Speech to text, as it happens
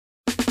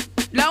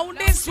Now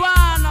this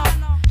one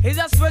is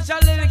a special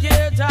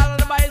dedicated to all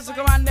the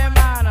bicycle man them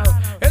man.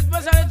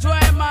 Especially to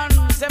a man,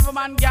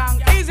 7-man gang,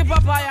 Easy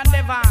Papa and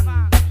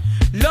Devon.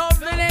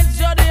 Love the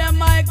nature of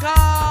my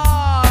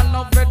car.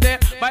 Love the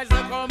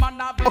bicycle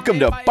man. Welcome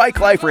to Bike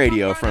Life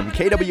Radio from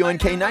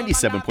KWNK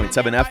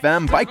 97.7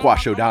 FM,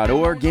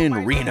 bikewashoe.org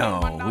in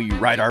Reno. We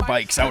ride our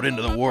bikes out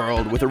into the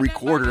world with a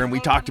recorder and we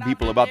talk to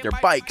people about their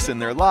bikes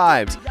and their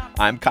lives.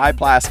 I'm Kai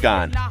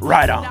Plascon.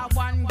 Ride on.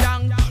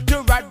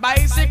 To ride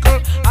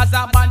bicycle as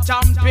a man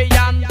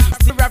champion.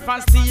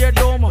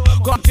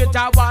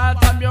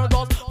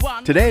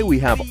 Today we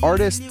have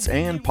artists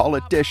and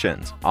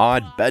politicians.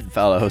 Odd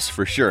bedfellows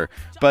for sure.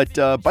 But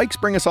bikes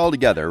bring us all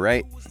together,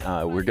 right?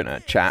 We're going to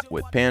chat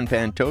with Pan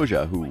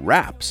Pantoja, who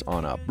raps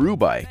on a brew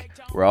bike.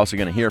 We're also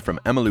going to hear from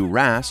Emmylou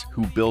Rass,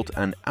 who built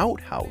an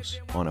outhouse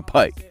on a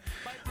bike.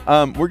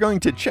 We're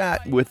going to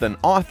chat with an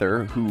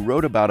author who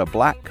wrote about a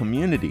black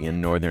community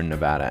in northern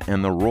Nevada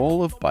and the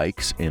role of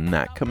bikes in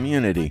that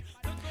community.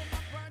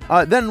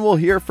 Then we'll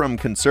hear from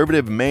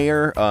conservative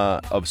mayor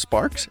of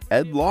Sparks,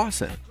 Ed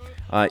Lawson.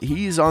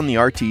 He's on the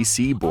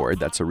RTC board,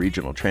 that's a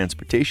regional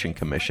transportation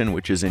commission,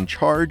 which is in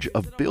charge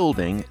of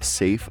building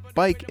safe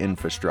bike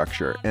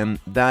infrastructure. And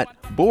that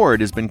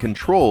board has been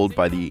controlled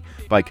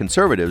by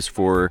conservatives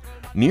for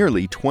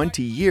nearly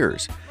 20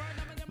 years.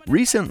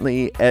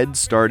 Recently, Ed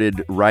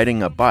started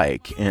riding a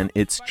bike, and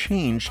it's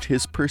changed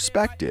his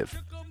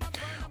perspective.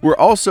 We're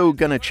also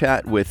going to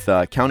chat with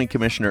County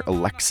Commissioner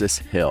Alexis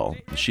Hill.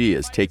 She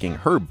is taking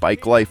her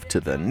bike life to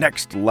the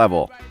next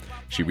level.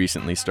 She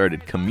recently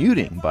started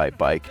commuting by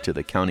bike to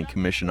the County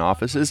Commission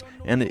offices,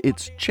 and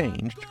it's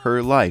changed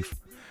her life.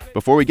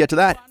 Before we get to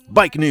that,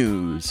 bike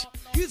news.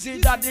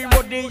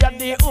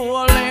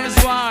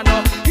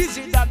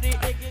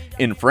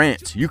 In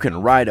France, you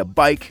can ride a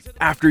bike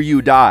after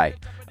you die.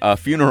 A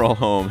funeral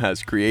home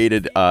has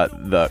created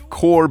the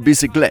Corps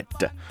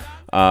Bicyclette,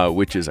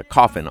 which is a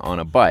coffin on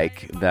a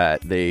bike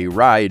that they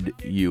ride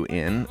you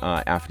in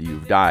after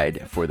you've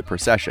died for the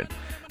procession.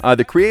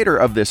 The creator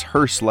of this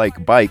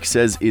hearse-like bike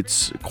says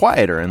it's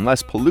quieter and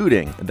less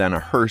polluting than a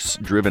hearse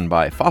driven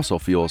by fossil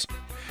fuels.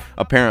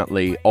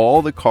 Apparently,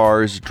 all the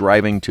cars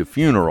driving to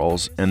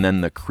funerals and then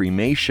the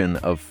cremation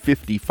of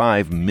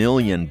 55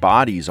 million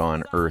bodies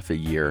on Earth a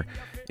year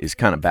is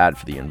kind of bad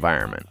for the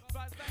environment.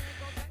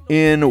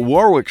 In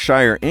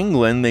Warwickshire,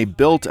 England, they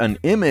built an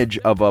image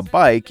of a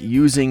bike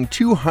using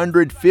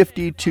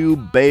 252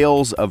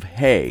 bales of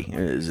hay. It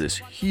is this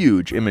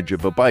huge image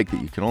of a bike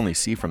that you can only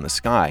see from the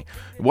sky.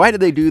 Why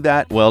did they do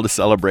that? Well, to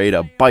celebrate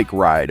a bike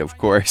ride, of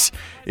course.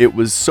 It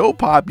was so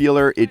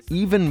popular, it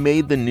even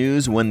made the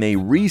news when they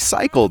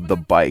recycled the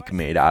bike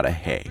made out of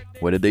hay.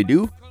 What did they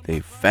do? They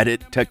fed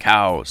it to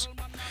cows.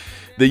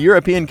 The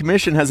European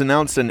Commission has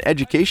announced an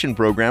education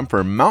program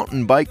for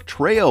mountain bike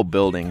trail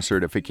building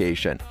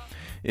certification.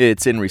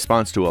 It's in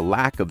response to a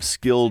lack of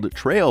skilled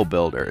trail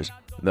builders.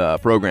 The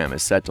program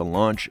is set to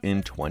launch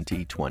in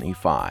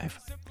 2025.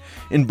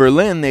 In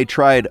Berlin, they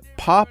tried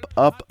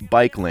pop-up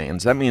bike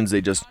lanes. That means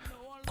they just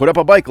put up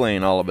a bike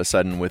lane all of a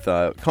sudden with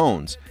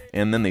cones,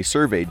 and then they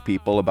surveyed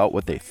people about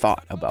what they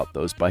thought about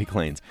those bike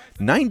lanes.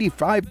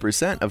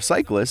 95% of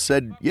cyclists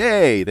said,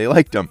 yay, they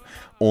liked them.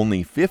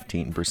 Only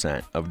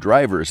 15% of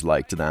drivers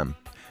liked them.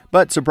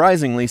 But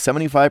surprisingly,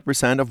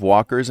 75% of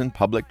walkers and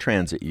public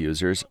transit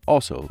users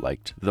also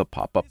liked the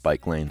pop-up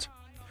bike lanes.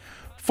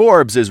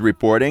 Forbes is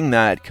reporting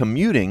that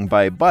commuting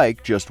by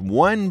bike just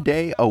one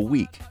day a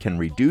week can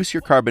reduce your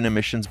carbon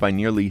emissions by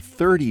nearly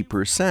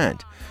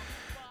 30%.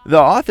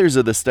 The authors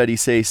of the study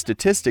say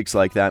statistics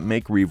like that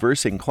make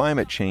reversing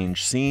climate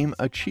change seem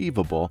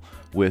achievable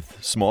with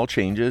small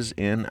changes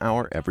in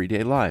our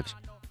everyday lives.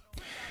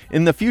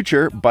 In the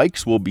future,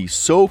 bikes will be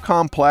so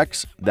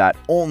complex that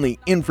only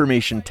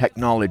information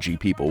technology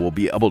people will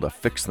be able to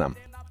fix them.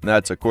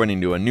 That's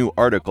according to a new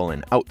article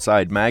in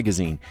Outside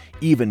Magazine.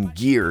 Even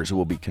gears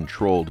will be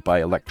controlled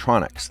by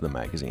electronics, the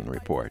magazine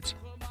reports.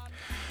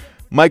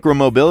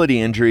 Micromobility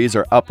injuries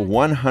are up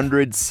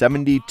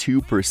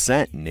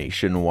 172%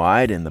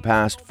 nationwide in the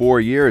past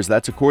 4 years.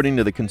 That's according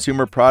to the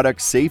Consumer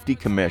Product Safety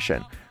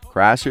Commission.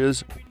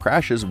 Crashes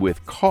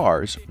with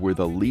cars were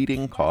the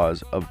leading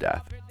cause of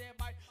death.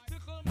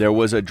 There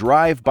was a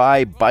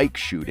drive-by bike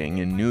shooting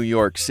in New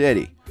York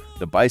City.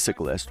 The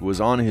bicyclist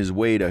was on his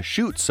way to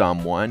shoot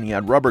someone. He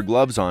had rubber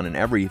gloves on and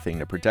everything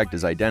to protect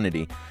his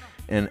identity.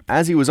 And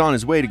as he was on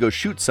his way to go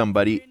shoot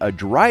somebody, a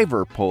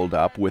driver pulled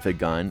up with a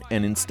gun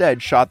and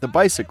instead shot the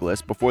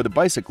bicyclist before the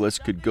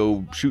bicyclist could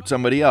go shoot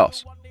somebody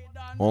else.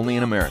 Only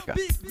in America.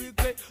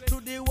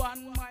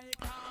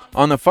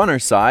 On the funner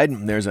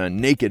side, there's a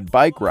naked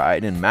bike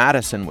ride in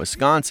Madison,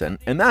 Wisconsin,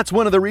 and that's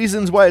one of the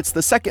reasons why it's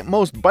the second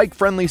most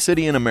bike-friendly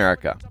city in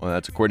America. Well,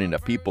 that's according to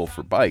People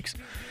for Bikes.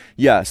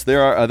 Yes,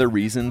 there are other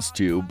reasons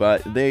too,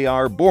 but they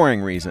are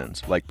boring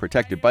reasons, like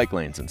protected bike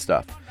lanes and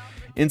stuff.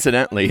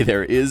 Incidentally,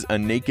 there is a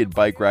naked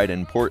bike ride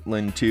in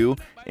Portland too,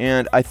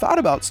 and I thought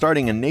about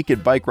starting a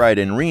naked bike ride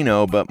in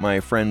Reno, but my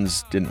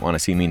friends didn't want to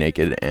see me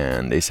naked,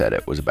 and they said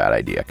it was a bad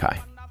idea, Kai.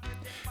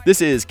 This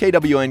is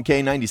KWNK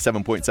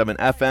 97.7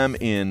 FM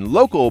in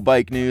local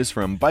bike news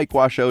from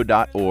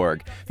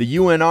bikewashoe.org. The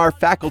UNR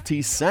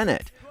Faculty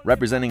Senate,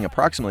 representing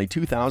approximately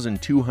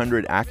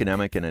 2,200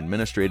 academic and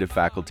administrative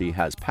faculty,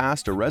 has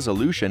passed a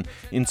resolution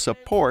in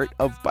support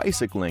of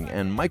bicycling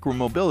and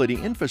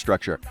micromobility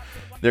infrastructure.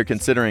 They're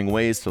considering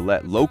ways to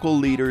let local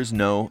leaders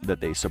know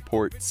that they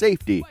support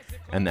safety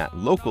and that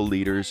local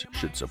leaders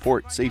should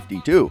support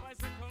safety too.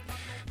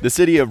 The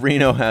city of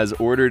Reno has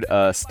ordered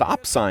a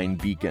stop sign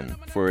beacon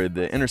for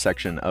the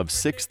intersection of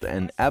 6th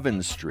and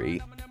Evans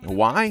Street.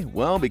 Why?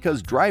 Well,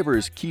 because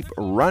drivers keep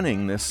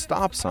running this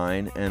stop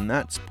sign, and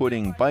that's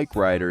putting bike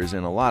riders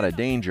in a lot of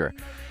danger.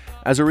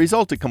 As a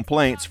result of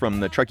complaints from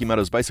the Truckee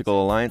Meadows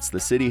Bicycle Alliance,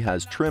 the city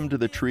has trimmed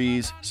the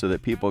trees so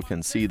that people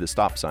can see the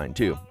stop sign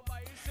too.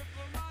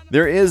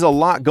 There is a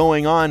lot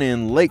going on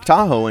in Lake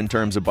Tahoe in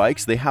terms of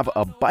bikes. They have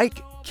a bike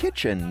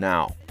kitchen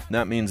now.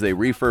 That means they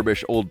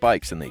refurbish old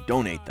bikes and they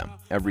donate them.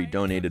 Every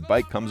donated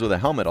bike comes with a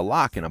helmet, a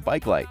lock, and a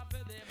bike light.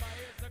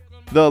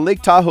 The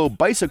Lake Tahoe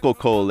Bicycle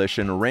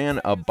Coalition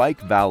ran a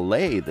bike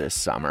valet this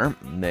summer.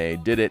 They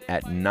did it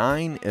at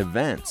 9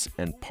 events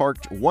and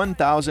parked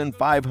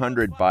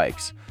 1,500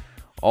 bikes.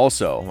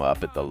 Also,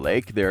 up at the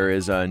lake, there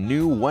is a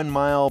new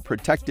 1-mile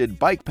protected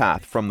bike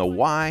path from the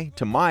Y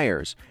to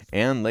Myers,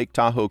 and Lake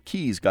Tahoe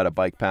Keys got a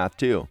bike path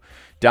too.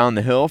 Down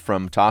the hill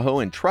from Tahoe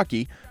and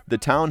Truckee, the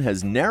town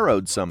has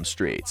narrowed some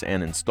streets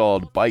and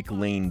installed bike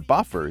lane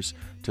buffers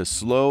to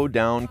slow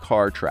down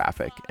car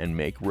traffic and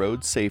make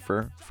roads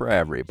safer for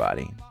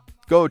everybody.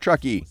 Go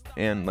Truckee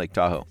and Lake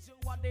Tahoe.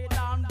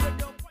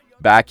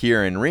 Back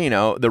here in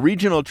Reno, the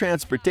Regional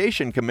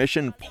Transportation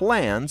Commission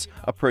plans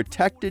a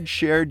protected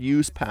shared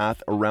use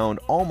path around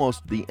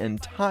almost the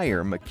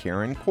entire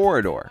McCarran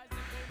corridor.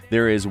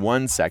 There is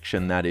one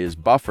section that is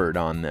buffered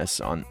on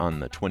this, on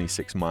the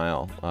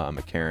 26-mile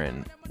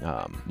McCarran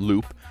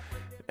loop.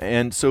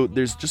 And so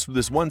there's just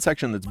this one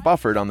section that's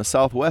buffered on the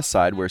southwest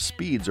side where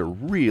speeds are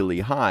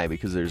really high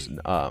because there's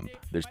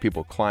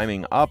people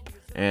climbing up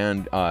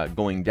and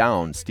going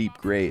down steep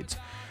grades.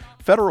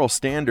 Federal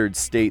standards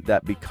state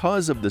that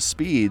because of the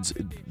speeds,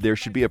 there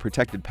should be a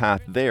protected path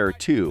there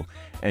too.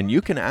 And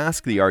you can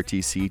ask the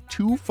RTC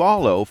to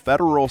follow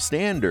federal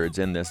standards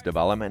in this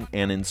development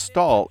and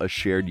install a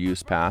shared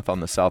use path on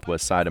the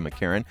southwest side of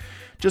McCarran.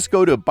 Just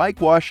go to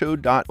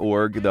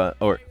bikewashoe.org,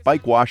 or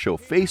Bikewashoe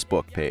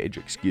Facebook page,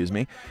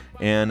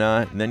 and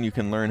then you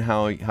can learn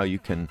how you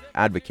can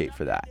advocate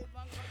for that.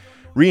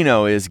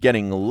 Reno is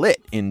getting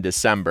lit in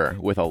December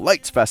with a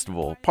lights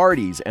festival,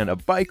 parties, and a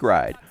bike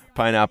ride.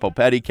 Pineapple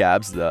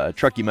Pedicabs, the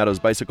Truckee Meadows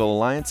Bicycle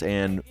Alliance,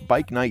 and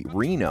Bike Night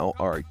Reno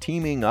are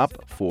teaming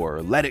up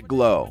for Let It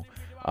Glow.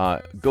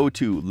 Go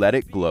to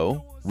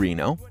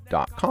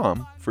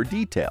letitglowreno.com for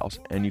details,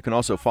 and you can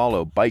also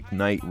follow Bike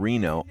Night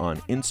Reno on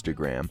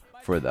Instagram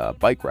for the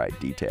bike ride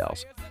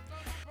details.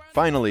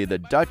 Finally, the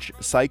Dutch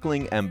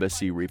Cycling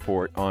Embassy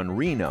report on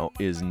Reno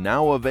is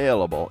now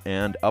available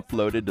and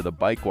uploaded to the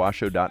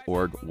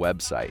bikewashoe.org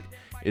website.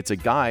 It's a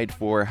guide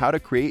for how to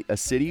create a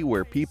city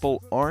where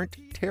people aren't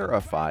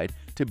terrified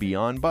to be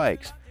on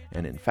bikes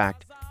and, in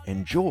fact,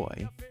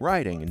 enjoy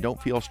riding and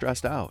don't feel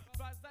stressed out.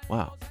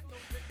 Wow.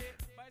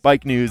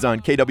 Bike News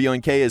on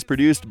KWNK is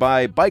produced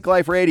by Bike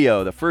Life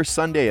Radio, the first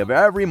Sunday of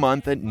every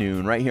month at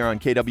noon, right here on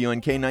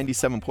KWNK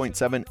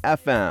 97.7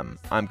 FM.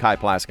 I'm Kai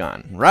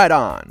Plascon. Right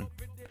on.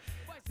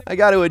 I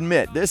got to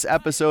admit, this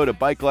episode of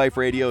Bike Life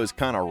Radio is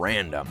kind of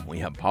random. We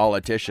have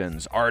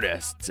politicians,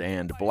 artists,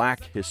 and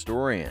black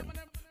historian.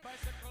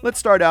 Let's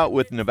start out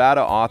with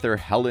Nevada author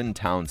Helen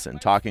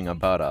Townsend talking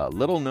about a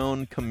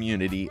little-known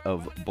community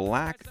of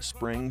Black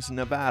Springs,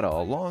 Nevada,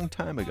 a long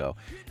time ago.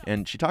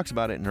 And she talks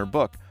about it in her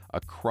book, A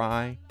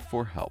Cry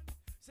for Help.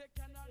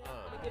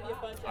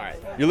 All right,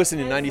 you're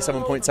listening to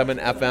 97.7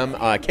 FM,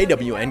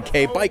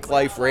 KWNK, Bike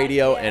Life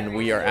Radio, and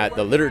we are at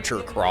the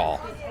Literature Crawl.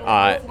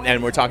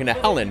 And we're talking to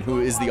Helen, who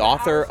is the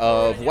author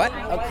of what?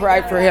 A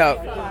Cry for Help.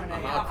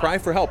 A Cry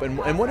for Help.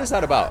 And what is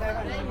that about?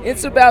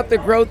 It's about the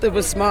growth of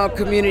a small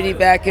community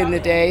back in the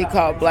day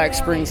called Black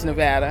Springs,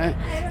 Nevada,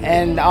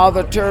 and all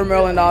the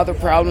turmoil and all the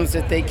problems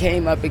that they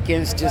came up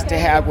against just to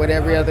have what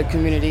every other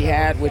community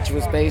had, which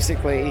was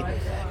basically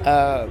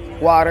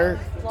water,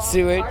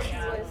 sewage,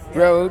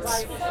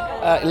 roads,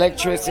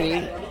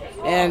 electricity.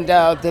 And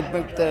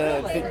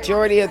the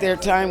majority of their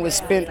time was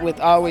spent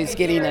with always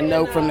getting a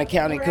no from the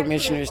county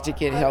commissioners to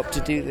get help to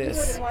do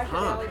this.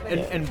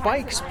 And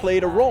bikes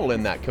played a role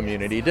in that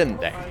community, didn't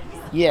they?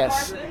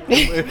 Yes.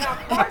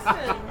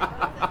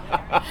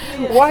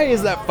 Why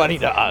is that funny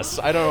to us?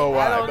 I don't know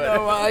why.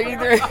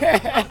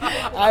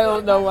 I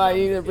don't know why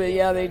either, but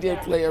yeah, they did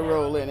play a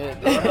role in it.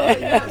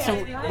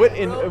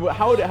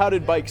 How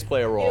did bikes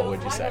play a role,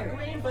 would you say?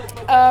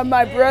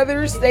 My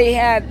brothers, they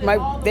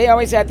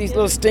always had these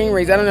little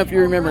Stingrays. I don't know if you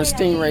remember a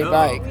Stingray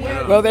bike.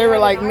 Well, they were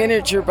like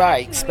miniature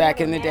bikes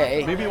back in the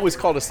day. Maybe it was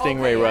called a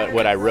Stingray,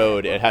 what I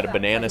rode. It had a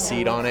banana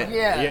seat on it.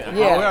 Yeah.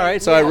 Oh, all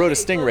right, so I rode a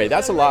Stingray.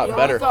 That's a lot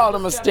better. I called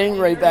them a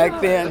Stingray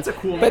back then. That's a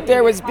cool but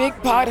there was big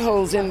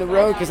potholes in the road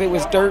road because it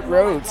was dirt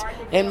roads.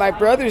 And my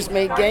brothers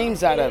made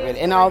games out of it,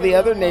 and all the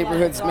other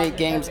neighborhoods made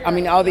games. I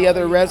mean, all the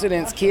other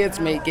residents' kids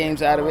made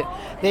games out of it.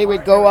 They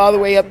would go all the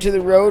way up to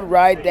the road,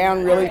 ride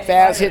down really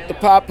fast, hit the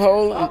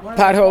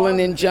pothole, and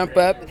then jump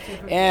up.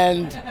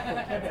 And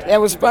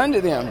that was fun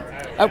to them.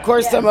 Of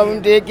course, some of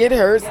them did get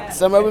hurt.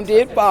 Some of them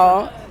did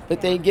fall. But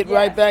they get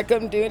right back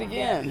up and do it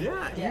again.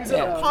 Use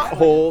a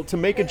pothole to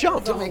make a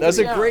jump. That's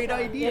a great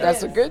idea.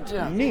 That's a good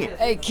jump. Neat.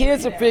 Hey,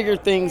 kids will figure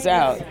things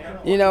out,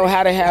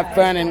 how to have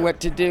fun and what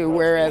to do,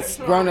 whereas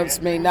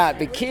grown-ups may not.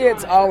 But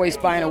kids always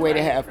find a way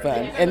to have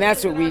fun, and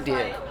that's what we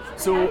did.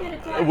 So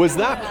was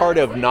that part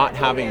of not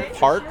having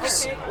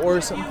parks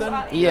or something?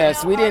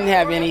 Yes, we didn't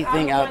have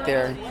anything out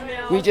there.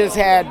 We just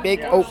had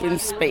big open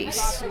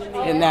space,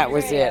 and that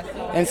was it.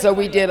 And so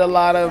we did a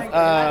lot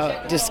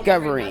of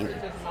discovering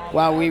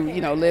while we,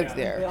 lived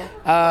there.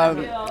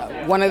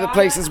 One of the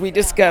places we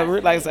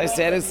discovered, like I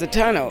said, is the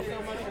tunnel.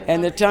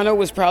 And the tunnel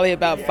was probably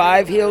about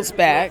 5 hills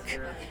back,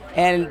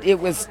 and it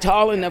was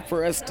tall enough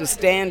for us to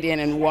stand in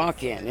and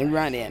walk in and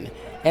run in.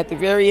 At the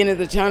very end of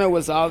the tunnel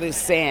was all this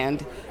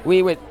sand.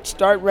 We would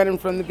start running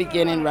from the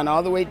beginning, run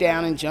all the way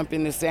down and jump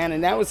in the sand,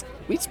 and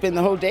we'd spend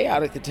the whole day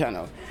out at the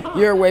tunnel.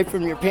 You're away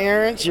from your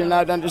parents, you're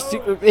not under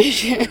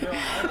supervision.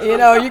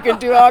 You can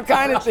do all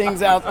kind of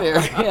things out there.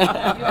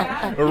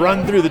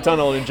 Run through the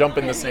tunnel and jump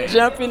in the sand.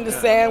 Jump in the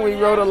sand. We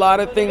wrote a lot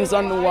of things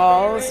on the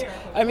walls.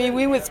 I mean,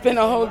 we would spend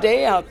a whole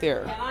day out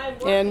there,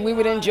 and we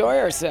would enjoy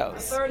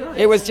ourselves.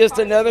 It was just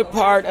another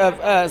part of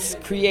us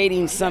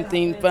creating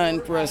something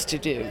fun for us to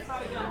do.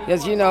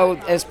 Because,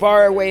 as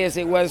far away as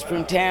it was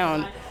from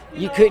town,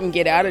 you couldn't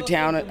get out of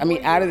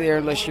there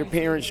unless your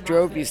parents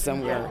drove you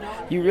somewhere.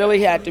 You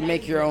really had to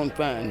make your own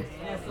fun,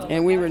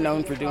 and we were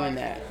known for doing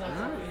that.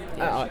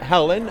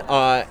 Helen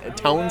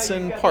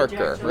Townsend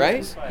Parker,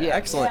 right? Yeah.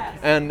 Excellent.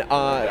 And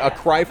A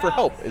Cry for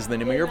Help is the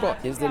name of your book.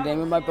 Is the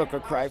name of my book, A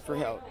Cry for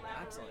Help.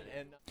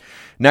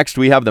 Next,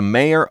 we have the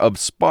mayor of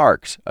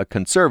Sparks, a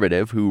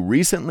conservative who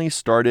recently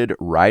started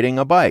riding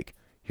a bike.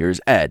 Here's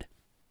Ed.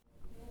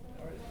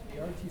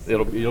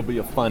 It'll be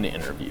a fun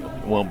interview.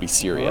 It won't be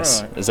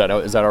serious. Right. Is that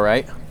all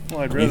right?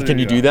 Well, I'd rather, Can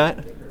you do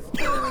that?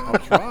 I'll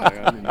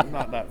try. I mean, I'm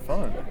not that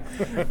fun.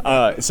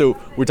 So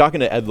we're talking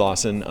to Ed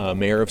Lawson,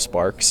 mayor of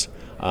Sparks.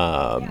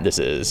 This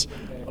is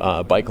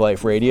Bike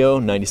Life Radio,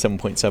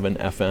 97.7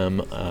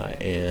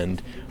 FM,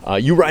 and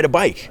you ride a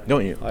bike,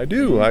 don't you? I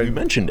do. You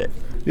mentioned it.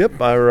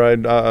 Yep, I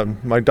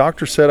ride. My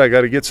doctor said I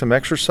got to get some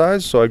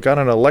exercise, so I got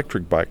an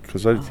electric bike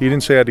because he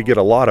didn't say I had to get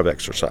a lot of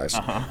exercise.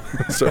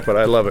 Uh-huh. But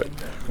I love it.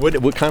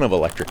 What kind of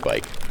electric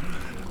bike?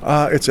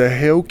 It's a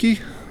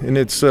Heoki, and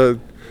it's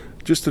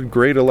just a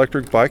great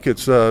electric bike.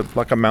 It's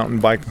like a mountain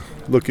bike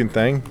looking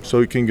thing, so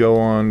you can go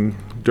on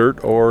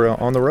dirt or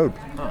on the road.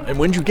 And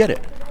when did you get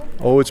it?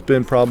 Oh, it's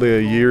been probably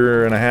a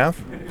year and a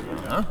half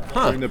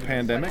during the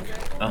pandemic.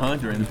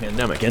 During the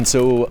pandemic. And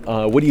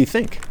so what do you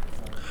think?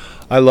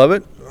 I love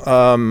it.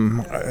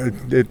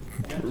 It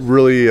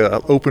really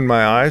opened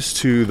my eyes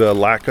to the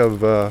lack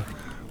of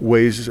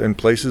ways and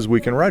places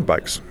we can ride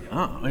bikes.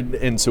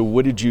 And so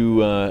what did you,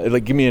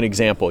 give me an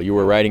example. You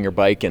were riding your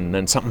bike and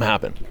then something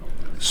happened.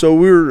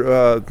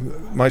 So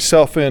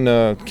myself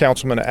and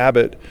Councilman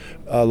Abbott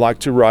like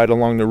to ride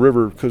along the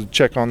river because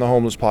check on the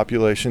homeless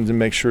populations and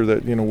make sure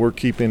that, we're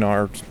keeping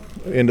our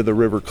end of the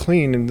river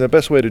clean. And the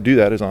best way to do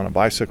that is on a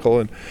bicycle.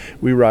 And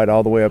we ride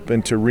all the way up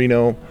into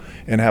Reno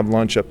and have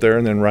lunch up there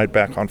and then ride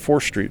back on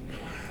 4th Street.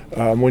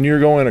 When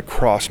you're going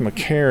across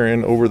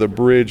McCarran over the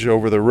bridge,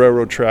 over the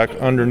railroad track,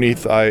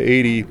 underneath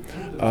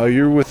I-80,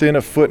 you're within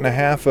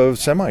 1.5 feet of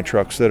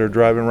semi-trucks that are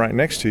driving right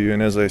next to you.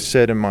 And as I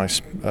said in my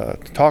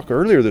talk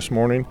earlier this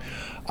morning,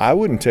 I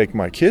wouldn't take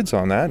my kids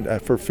on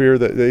that for fear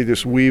that they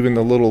just weave in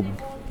the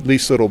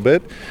least little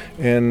bit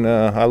and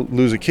I'll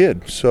lose a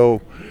kid.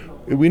 So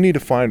we need to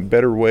find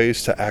better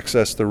ways to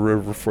access the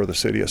river for the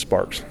city of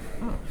Sparks.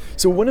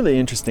 So one of the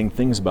interesting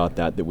things about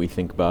that we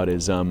think about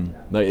is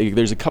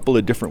there's a couple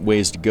of different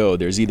ways to go.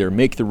 There's either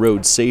make the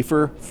road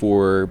safer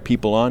for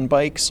people on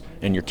bikes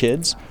and your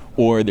kids,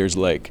 or there's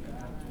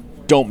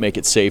don't make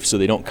it safe so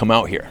they don't come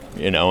out here,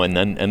 and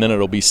then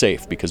it'll be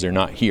safe because they're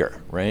not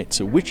here, right?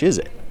 So which is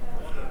it?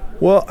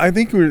 Well, I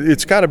think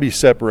it's got to be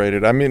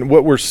separated. I mean,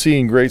 what we're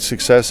seeing great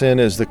success in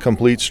is the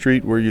complete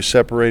street where you're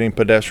separating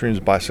pedestrians,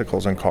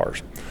 bicycles, and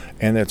cars.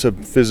 And it's a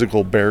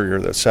physical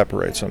barrier that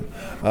separates them.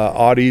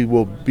 Audi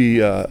will be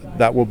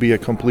a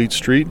complete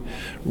street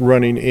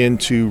running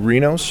into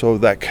Reno, so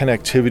that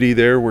connectivity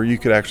there where you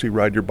could actually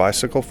ride your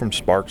bicycle from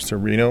Sparks to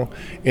Reno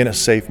in a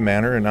safe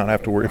manner and not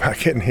have to worry about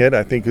getting hit,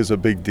 I think is a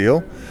big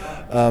deal.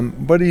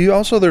 But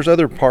there's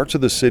other parts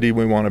of the city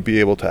we want to be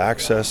able to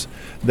access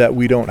that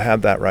we don't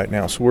have that right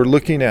now. So we're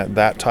looking at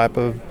that type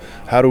of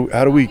how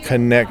do we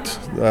connect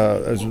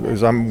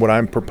what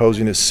I'm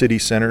proposing is city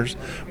centers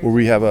where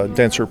we have a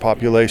denser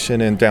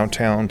population in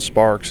downtown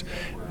Sparks.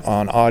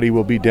 On Audi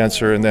will be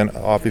denser, and then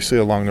obviously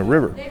along the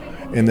river.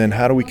 And then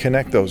how do we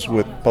connect those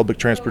with public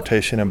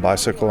transportation and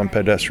bicycle and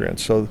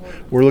pedestrians? So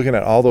we're looking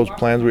at all those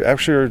plans. We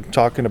actually are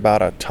talking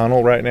about a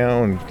tunnel right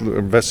now and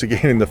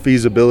investigating the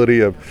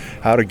feasibility of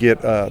how to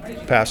get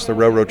past the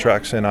railroad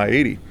tracks in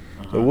I-80.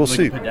 So we'll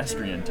see. A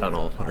pedestrian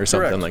tunnel or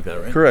something like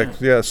that, right?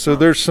 Correct, yeah. So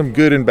there's some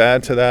good and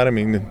bad to that. I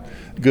mean, the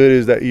good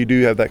is that you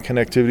do have that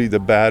connectivity. The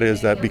bad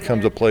is that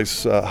becomes a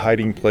place,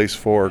 hiding place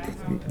for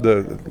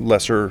the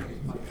lesser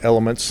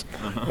elements,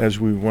 as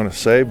we want to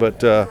say.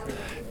 But,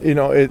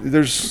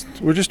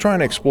 we're just trying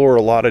to explore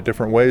a lot of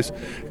different ways,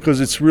 because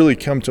it's really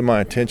come to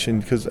my attention,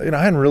 because I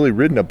hadn't really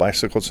ridden a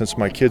bicycle since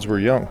my kids were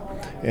young.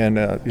 And,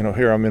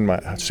 here I'm in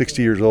my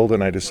 60 years old,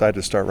 and I decided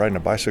to start riding a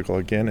bicycle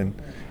again,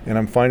 and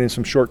I'm finding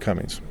some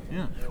shortcomings.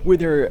 Yeah.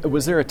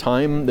 Was there a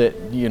time that,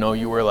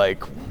 you were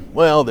like,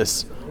 well,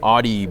 this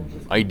Audi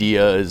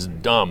idea is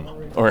dumb,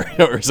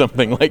 or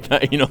something like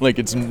that, like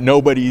it's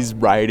nobody's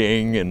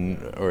riding,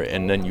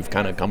 and then you've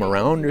kind of come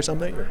around or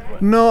something?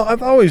 No,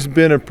 I've always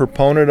been a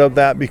proponent of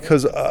that,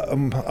 because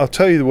I'll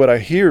tell you what I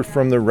hear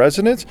from the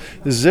residents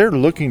is they're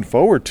looking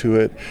forward to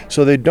it,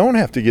 so they don't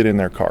have to get in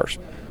their cars.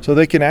 So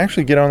they can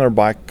actually get on their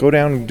bike, go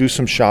down and do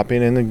some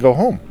shopping, and then go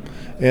home.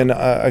 And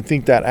I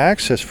think that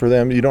access for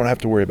them, you don't have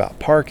to worry about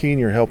parking,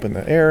 you're helping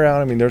the air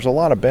out. I mean, there's a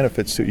lot of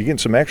benefits to it. You get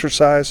some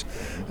exercise.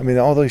 I mean,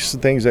 all these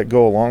things that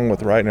go along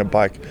with riding a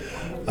bike.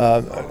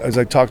 As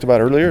I talked about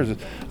earlier,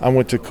 I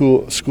went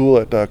to school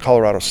at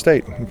Colorado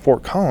State. And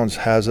Fort Collins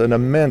has an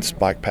immense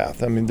bike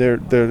path. I mean,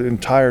 the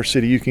entire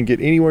city, you can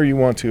get anywhere you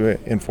want to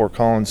in Fort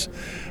Collins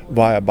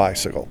via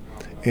bicycle.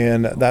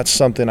 And that's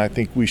something I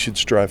think we should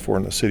strive for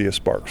in the city of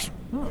Sparks.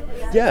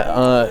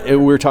 Yeah, we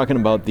were talking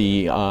about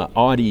the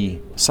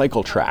Audi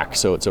cycle track.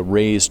 So it's a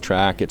raised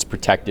track. It's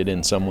protected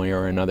in some way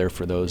or another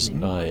for those,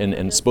 and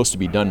it's supposed to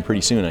be done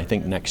pretty soon, I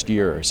think next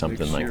year or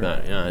something like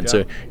that. Yeah, and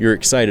so you're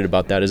excited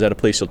about that. Is that a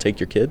place you'll take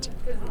your kids?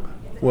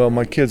 Well,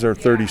 my kids are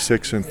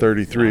 36 and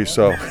 33,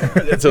 so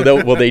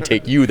will they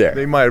take you there?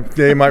 They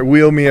might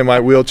wheel me in my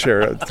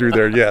wheelchair through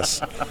there, yes.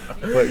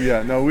 But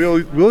yeah, no,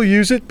 we'll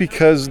use it,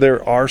 because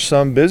there are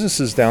some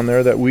businesses down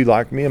there that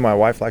me and my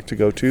wife like to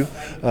go to,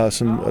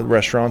 some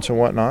restaurants and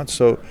whatnot.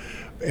 So,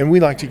 and we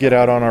like to get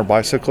out on our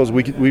bicycles.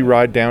 We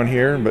ride down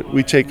here, but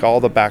we take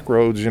all the back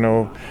roads,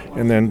 and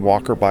then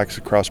walk our bikes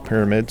across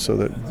Pyramid so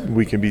that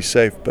we can be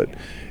safe. But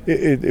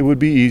it would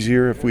be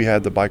easier if we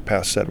had the bike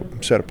path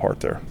set apart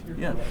there.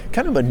 Yeah,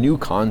 kind of a new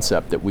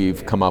concept that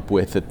we've come up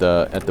with at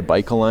the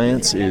Bike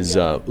Alliance is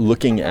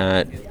looking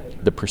at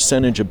the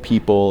percentage of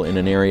people in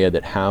an area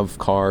that have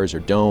cars or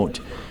don't,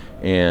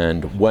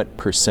 and what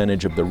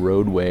percentage of the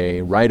roadway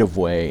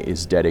right-of-way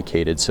is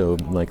dedicated. So,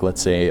 like,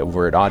 let's say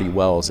over at Audie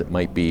Wells, it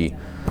might be,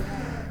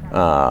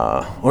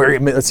 or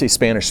let's say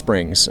Spanish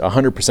Springs,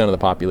 100% of the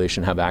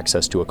population have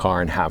access to a car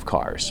and have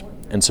cars.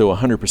 And so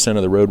 100%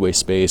 of the roadway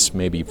space,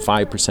 maybe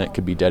 5%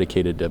 could be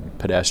dedicated to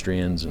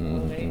pedestrians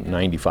and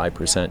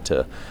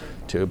 95%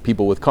 to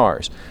people with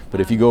cars.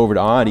 But if you go over to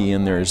Audi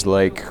and there's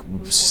like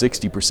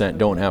 60%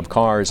 don't have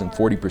cars and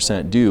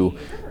 40% do,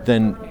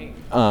 then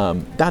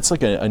that's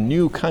like a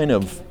new kind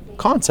of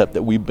concept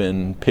that we've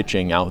been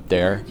pitching out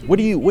there. What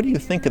do you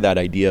think of that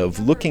idea of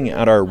looking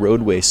at our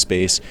roadway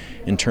space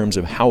in terms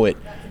of how it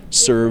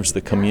serves the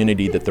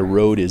community that the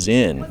road is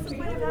in?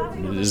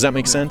 Does that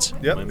make sense?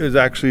 Yep, is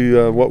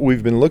actually what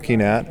we've been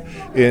looking at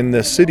in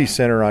the city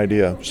center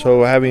idea.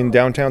 So having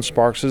downtown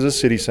Sparks as a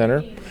city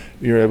center,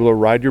 you're able to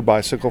ride your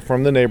bicycle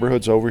from the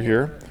neighborhoods over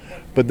here.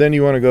 But then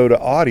you want to go to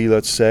Audi,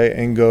 let's say,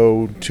 and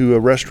go to a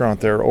restaurant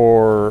there,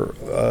 or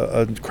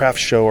a craft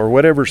show, or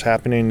whatever's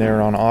happening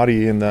there on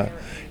Audi in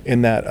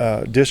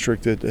that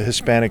district, the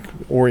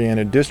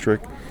Hispanic-oriented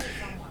district.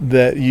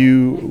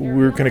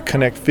 We're going to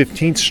connect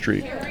 15th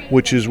Street,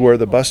 which is where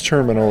the bus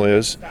terminal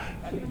is,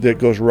 that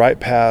goes right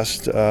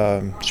past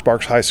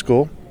Sparks High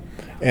School,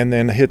 and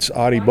then hits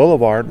Audi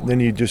Boulevard. Then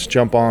you just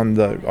jump on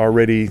the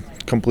already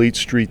complete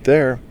street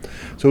there.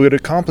 So it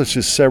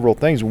accomplishes several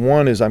things.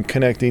 One is I'm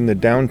connecting the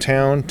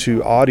downtown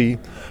to Audi,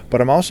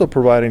 but I'm also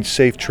providing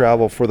safe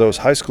travel for those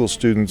high school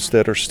students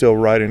that are still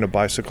riding a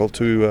bicycle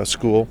to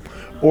school,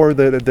 or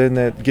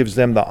that gives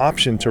them the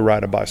option to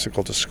ride a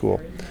bicycle to school.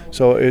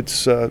 So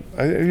it's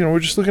we're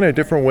just looking at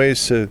different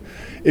ways to,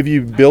 if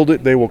you build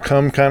it, they will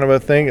come kind of a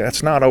thing.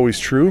 That's not always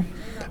true.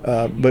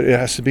 But it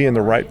has to be in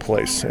the right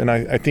place. And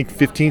I think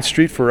 15th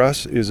Street for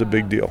us is a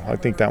big deal. I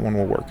think that one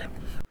will work.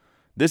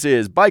 This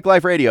is Bike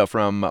Life Radio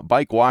from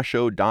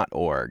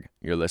bikewashoe.org.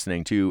 You're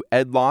listening to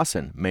Ed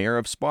Lawson, Mayor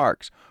of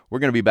Sparks. We're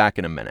going to be back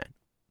in a minute.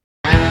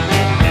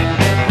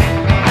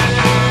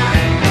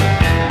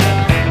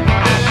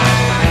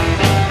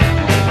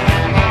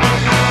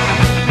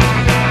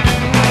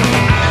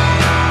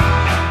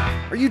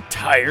 Are you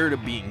tired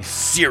of being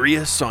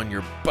serious on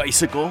your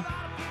bicycle?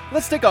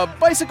 Let's take a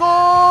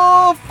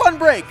bicycle fun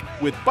break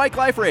with Bike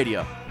Life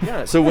Radio.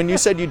 Yeah, so when you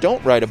said you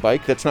don't ride a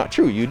bike, that's not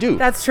true. You do.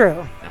 That's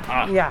true.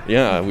 Yeah.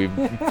 Yeah, we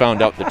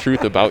found out the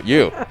truth about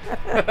you.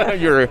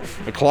 You're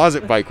a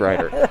closet bike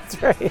rider.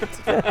 That's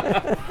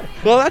right.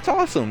 Well, that's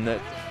awesome that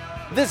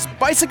This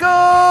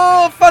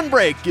Bicycle Fun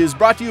Break is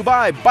brought to you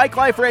by Bike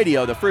Life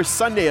Radio, the first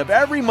Sunday of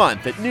every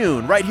month at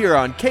noon, right here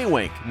on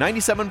K-Wink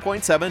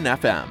 97.7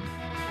 FM.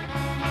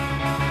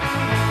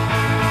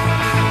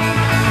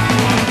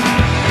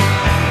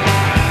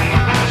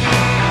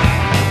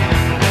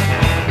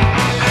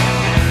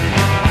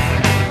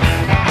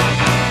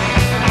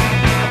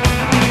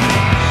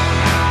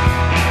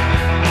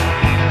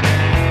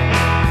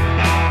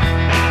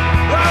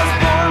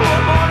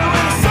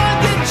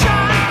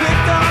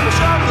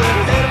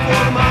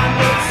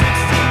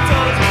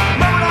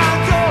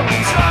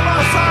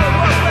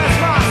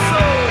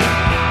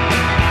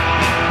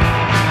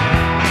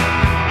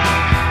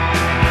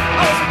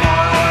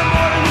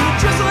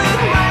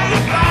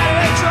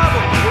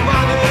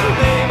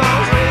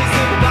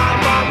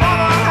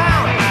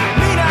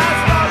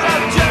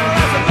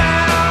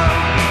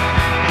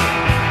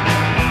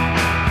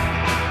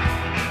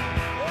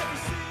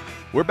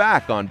 We're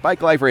back on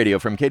Bike Life Radio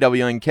from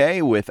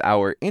KWNK with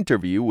our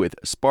interview with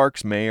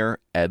Sparks Mayor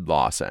Ed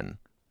Lawson.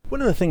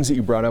 One of the things that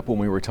you brought up when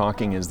we were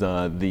talking is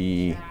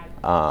the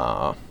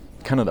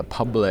kind of the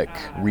public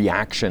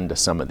reaction to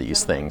some of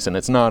these things, and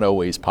it's not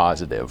always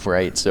positive,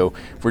 right? So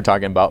if we're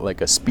talking about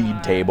like a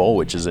speed table,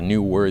 which is a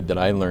new word that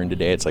I learned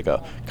today, it's like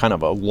a kind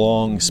of a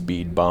long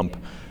speed bump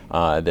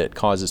that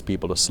causes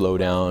people to slow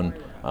down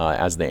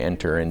as they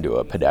enter into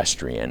a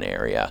pedestrian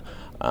area.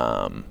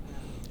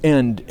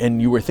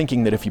 And you were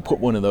thinking that if you put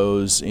one of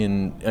those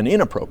in an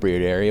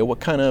inappropriate area, what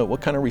kind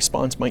of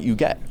response might you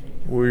get?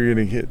 You're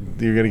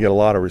gonna get a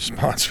lot of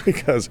response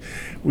because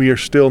we are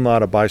still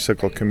not a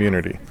bicycle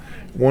community.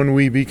 When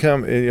we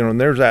become,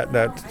 and there's that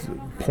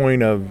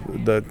point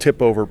of the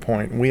tip over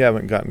point, and we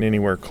haven't gotten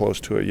anywhere close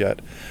to it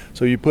yet.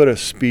 So you put a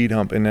speed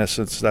hump, in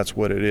essence, that's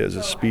what it is,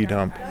 a speed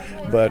hump,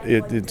 but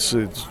it's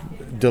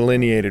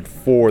delineated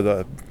for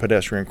the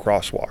pedestrian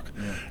crosswalk.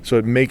 So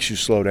it makes you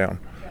slow down.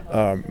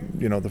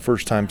 The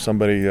first time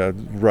somebody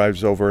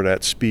drives over at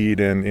that speed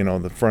and,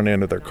 the front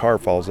end of their car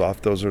falls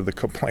off, those are the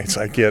complaints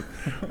I get.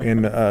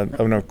 And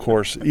of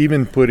course,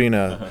 even putting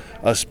a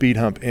speed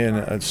hump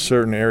in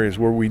certain areas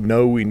where we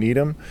know we need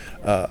them,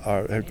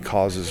 it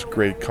causes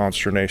great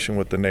consternation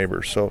with the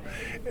neighbors. So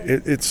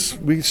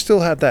we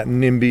still have that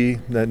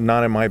NIMBY, that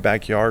not in my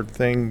backyard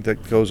thing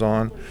that goes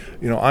on.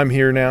 I'm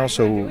here now,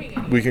 so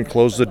we can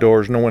close the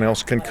doors. No one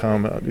else can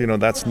come.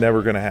 That's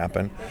never going to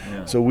happen.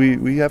 Yeah. So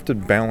we have to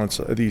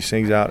balance these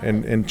things out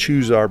and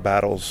choose our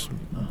battles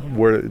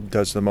where it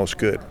does the most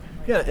good.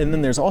 Yeah, and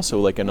then there's also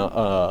like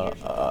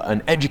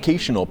an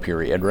educational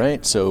period,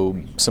 right?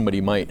 So somebody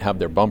might have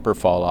their bumper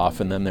fall off,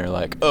 and then they're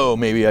like, "Oh,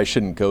 maybe I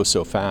shouldn't go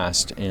so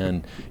fast."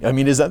 And I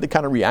mean, is that the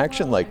kind of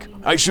reaction, like,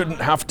 "I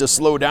shouldn't have to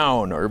slow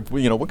down," or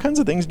what kinds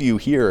of things do you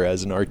hear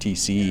as an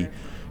RTC?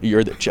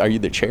 Are you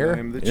the chair?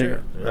 I'm the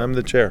chair. Yeah. I'm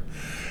the chair.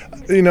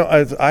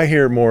 I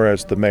hear more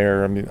as the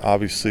mayor. I mean,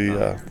 obviously,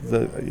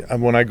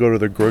 when I go to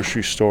the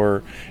grocery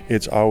store,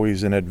 it's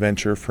always an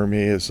adventure for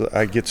me.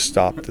 I get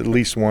stopped at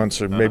least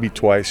once or maybe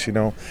twice,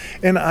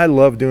 and I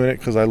love doing it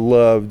because I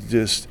love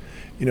just,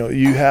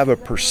 you have a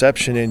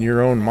perception in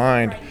your own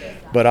mind,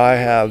 but I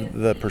have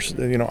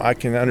I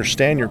can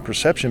understand your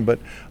perception, but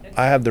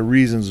I have the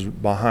reasons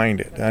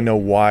behind it. I know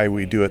why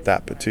we do it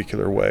that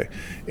particular way.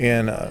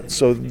 And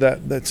so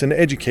that's an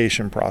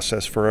education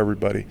process for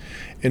everybody.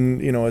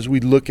 And, as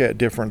we look at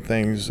different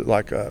things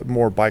like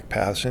more bike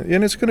paths,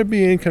 and it's going to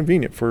be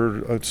inconvenient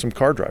for some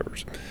car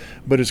drivers,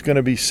 but it's going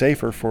to be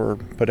safer for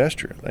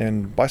pedestrians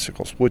and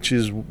bicycles, which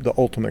is the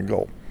ultimate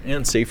goal.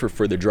 And safer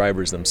for the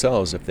drivers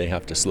themselves if they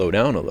have to slow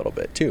down a little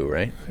bit too,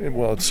 right?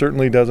 Well, it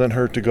certainly doesn't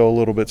hurt to go a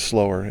little bit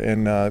slower,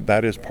 and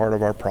that is part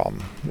of our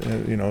problem,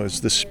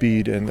 is the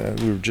speed. And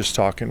we were just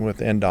talking with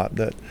NDOT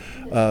that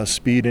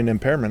speed and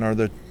impairment are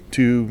the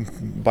two,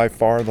 by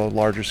far, the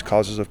largest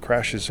causes of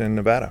crashes in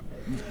Nevada.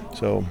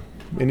 So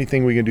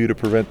anything we can do to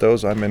prevent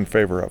those, I'm in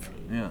favor of.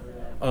 Yeah.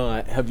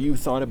 Have you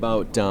thought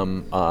about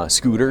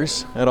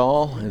scooters at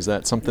all? Is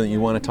that something that you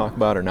want to talk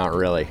about or not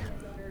really?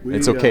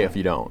 It's okay if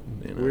you don't.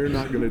 We're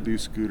not going to do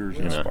scooters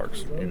in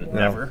Sparks.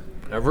 Never?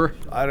 Ever?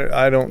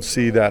 I don't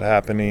see that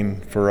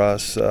happening for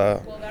us. I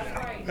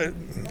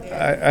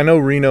know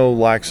Reno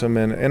likes them,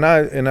 and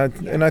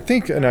I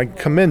think I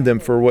commend them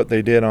for what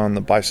they did on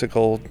the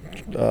bicycle,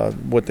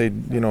 what they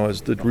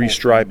as the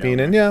restriping,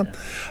 and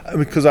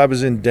because I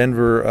was in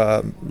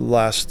Denver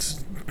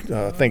last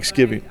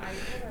Thanksgiving.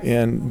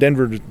 And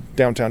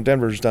downtown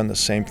Denver's done the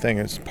same thing.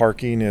 It's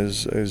parking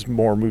is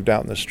more moved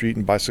out in the street,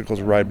 and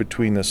bicycles ride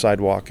between the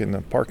sidewalk and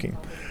the parking.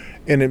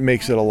 And it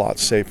makes it a lot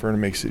safer, and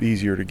it makes it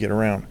easier to get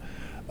around.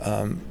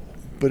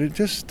 But it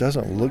just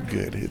doesn't look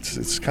good.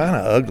 It's kind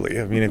of ugly.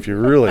 I mean, if you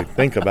really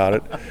think about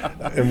it,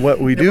 and what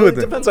we do with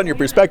it. It depends on your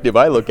perspective.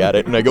 I look at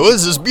it and I go,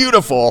 "This is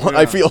beautiful. Yeah.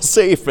 I feel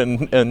safe,"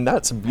 and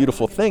that's a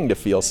beautiful thing to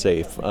feel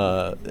safe.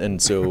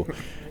 And so,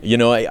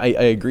 I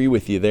agree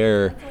with you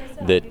there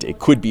that it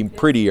could be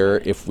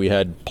prettier if we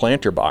had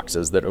planter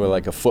boxes that were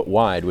like a foot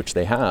wide, which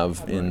they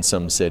have in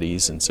some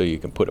cities, and so you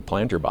can put a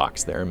planter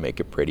box there and make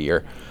it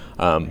prettier.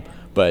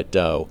 But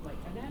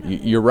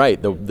you're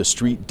right. The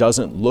street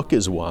doesn't look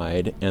as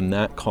wide, and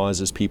that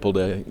causes people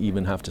to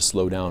even have to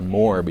slow down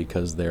more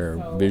because their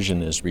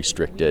vision is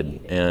restricted.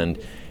 And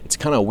it's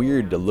kind of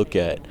weird to look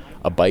at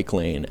a bike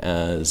lane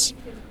as,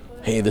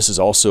 hey, this is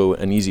also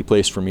an easy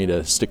place for me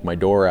to stick my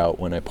door out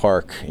when I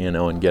park,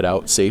 and get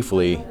out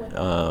safely.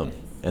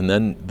 And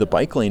then the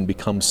bike lane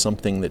becomes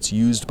something that's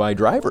used by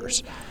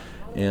drivers.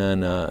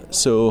 And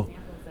so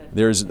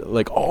there's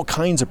like all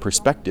kinds of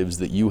perspectives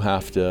that you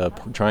have to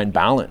try and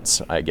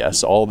balance, I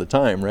guess, all the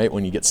time, right?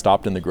 When you get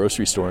stopped in the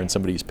grocery store and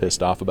somebody's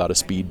pissed off about a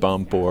speed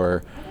bump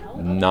or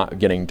not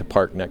getting to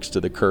park next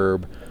to the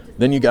curb,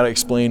 then you got to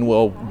explain,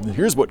 well,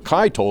 here's what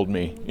Kai told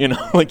me,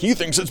 like he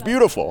thinks it's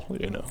beautiful,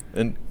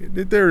 And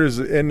there is,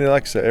 and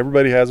like I said,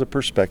 everybody has a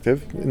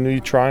perspective, and you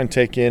try and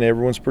take in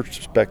everyone's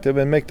perspective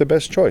and make the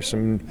best choice.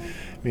 I'm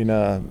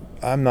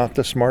not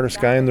the smartest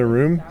guy in the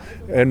room,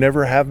 and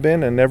never have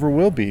been and never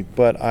will be,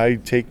 but I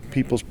take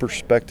people's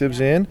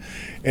perspectives in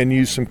and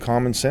use some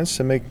common sense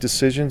to make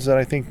decisions that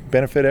I think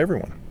benefit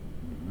everyone.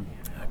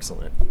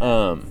 Excellent.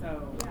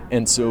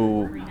 And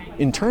so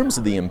in terms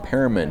of the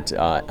impairment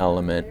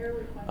element,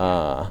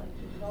 that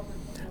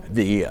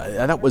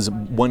was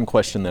one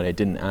question that I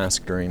didn't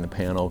ask during the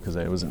panel because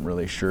I wasn't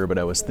really sure, but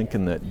I was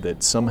thinking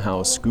that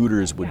somehow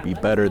scooters would be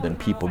better than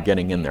people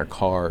getting in their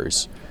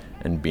cars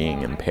and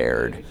being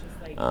impaired.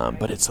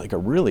 But it's like a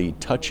really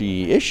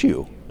touchy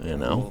issue,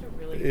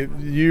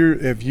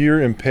 If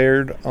you're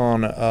impaired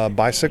on a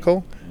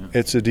bicycle,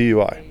 it's a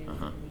DUI.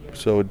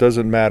 So it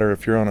doesn't matter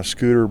if you're on a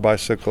scooter,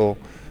 bicycle,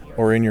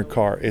 or in your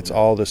car. It's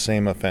all the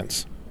same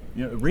offense.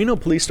 Reno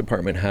Police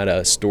Department had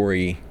a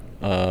story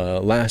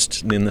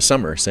last in the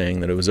summer saying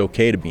that it was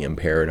okay to be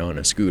impaired on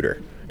a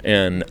scooter,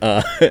 and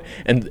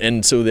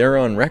so they're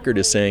on record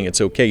as saying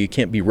it's okay. You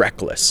can't be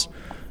reckless.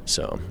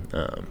 So,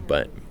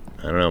 but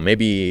I don't know.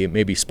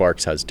 Maybe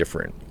Sparks has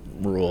different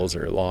rules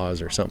or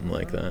laws or something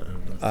like that.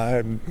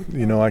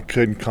 I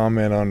couldn't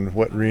comment on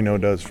what Reno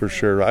does for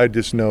sure. I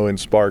just know in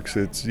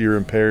Sparks, you're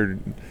impaired,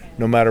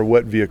 no matter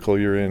what vehicle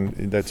you're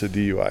in. That's a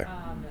DUI.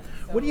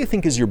 What do you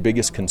think is your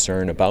biggest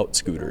concern about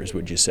scooters?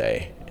 Would you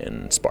say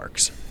in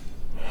Sparks?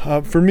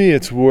 For me,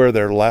 it's where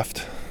they're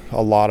left,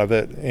 a lot of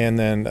it, and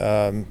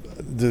then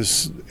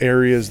this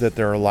areas that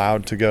they're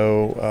allowed to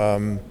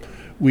go.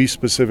 We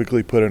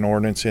specifically put an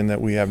ordinance in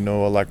that we have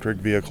no electric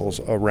vehicles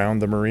around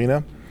the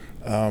marina.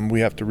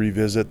 We have to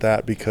revisit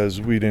that because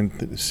we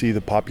didn't see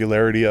the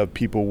popularity of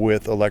people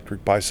with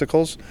electric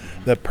bicycles,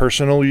 that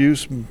personal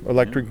use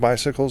electric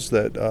bicycles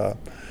that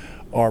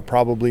are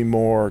probably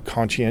more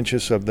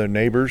conscientious of their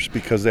neighbors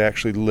because they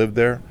actually live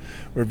there.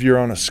 Or if you're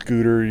on a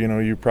scooter,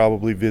 you're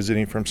probably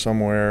visiting from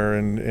somewhere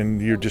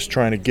and you're just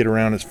trying to get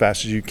around as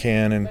fast as you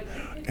can,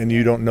 and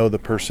you don't know the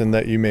person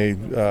that you may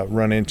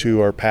run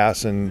into or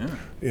pass, and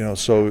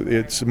so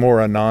it's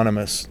more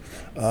anonymous.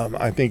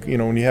 I think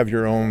when you have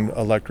your own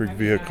electric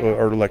vehicle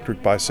or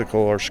electric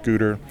bicycle or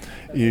scooter,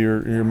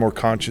 you're more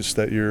conscious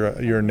that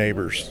you're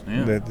neighbors.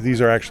 Yeah. That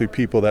these are actually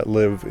people that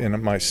live in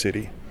my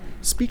city.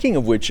 Speaking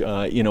of which,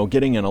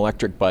 getting an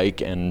electric bike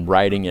and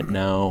riding it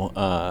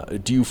now,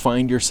 do you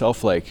find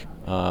yourself like,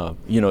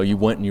 you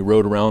went and you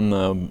rode around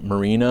the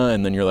marina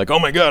and then you're like, oh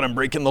my God, I'm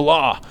breaking the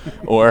law,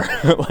 or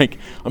like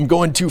I'm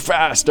going too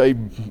fast, I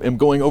am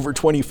going over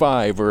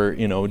 25, or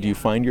do you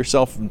find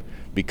yourself,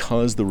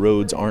 because the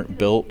roads aren't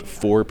built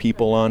for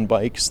people on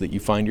bikes, that you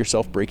find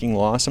yourself breaking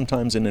law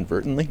sometimes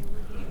inadvertently?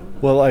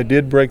 Well, I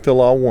did break the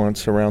law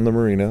once around the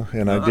marina,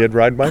 and I did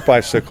ride my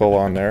bicycle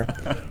on there.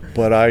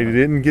 But I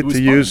didn't get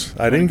to use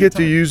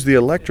the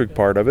electric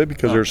part of it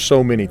because there's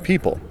so many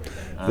people.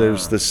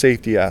 There's the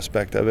safety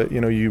aspect of it.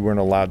 You weren't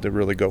allowed to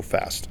really go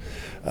fast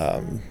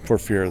for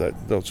fear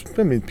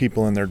that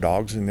people and their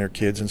dogs and their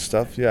kids and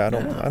stuff. I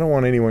don't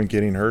want anyone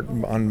getting hurt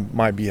on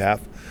my behalf.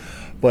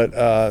 But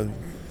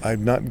I've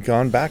not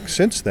gone back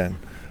since then.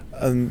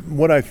 And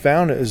what I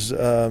found is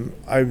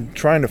I'm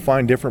trying to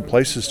find different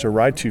places to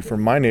ride to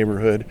from my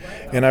neighborhood,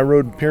 and I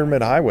rode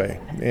Pyramid Highway,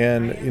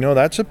 and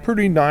that's a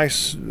pretty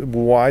nice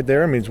wide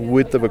there. It's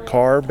width of a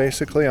car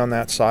basically on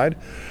that side,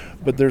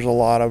 but there's a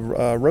lot of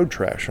road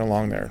trash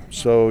along there.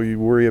 So you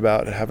worry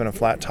about having a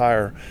flat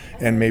tire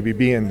and maybe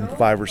being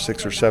 5 or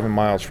 6 or 7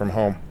 miles from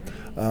home.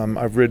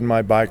 I've ridden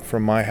my bike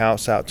from my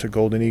house out to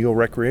Golden Eagle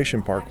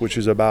Recreation Park, which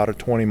is about a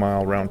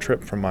 20-mile round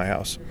trip from my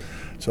house.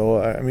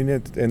 So,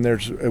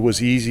 it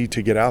was easy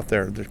to get out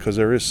there because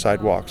there is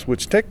sidewalks,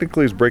 which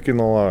technically is breaking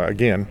the law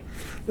again,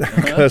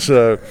 because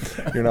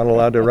you're not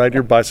allowed to ride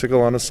your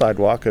bicycle on a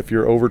sidewalk if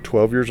you're over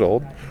 12 years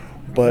old.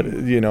 But,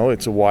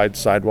 it's a wide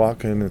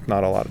sidewalk and it's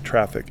not a lot of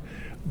traffic.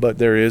 But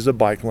there is a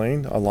bike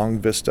lane along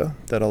Vista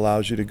that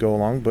allows you to go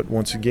along. But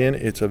once again,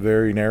 it's a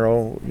very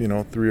narrow,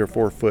 3 or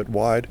 4 foot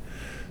wide.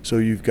 So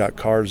you've got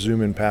cars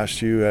zooming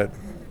past you at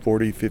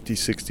 40, 50,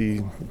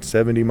 60,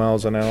 70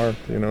 miles an hour.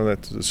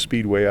 That's the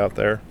speedway out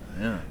there.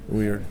 Yeah.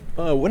 Weird.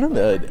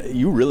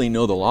 You really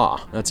know the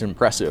law. That's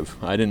impressive.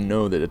 I didn't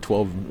know that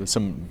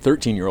some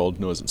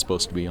 13-year-old wasn't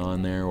supposed to be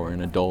on there, or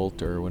an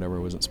adult or whatever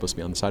wasn't supposed to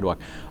be on the sidewalk.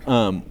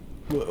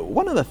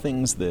 One of the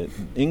things that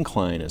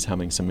Incline is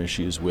having some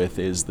issues with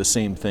is the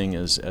same thing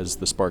as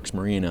the Sparks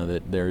Marina,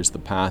 that there's the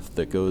path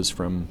that goes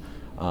from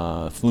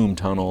Flume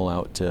Tunnel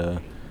out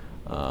to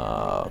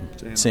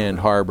Sand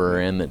Harbor,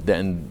 and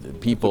then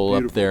people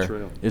up there.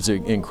 Trail. It's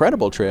an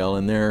incredible trail,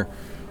 and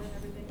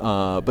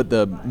but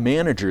the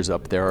managers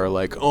up there are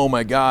like, oh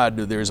my God,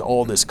 there's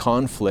all this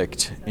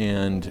conflict,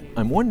 and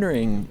I'm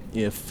wondering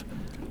if,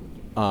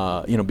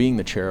 being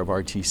the chair of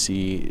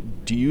RTC,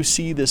 do you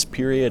see this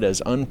period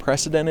as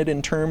unprecedented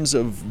in terms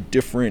of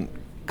different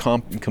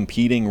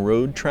competing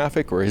road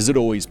traffic, or has it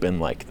always been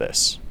like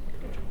this?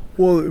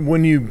 Well,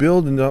 when you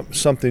build up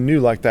something new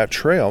like that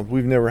trail,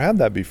 we've never had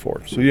that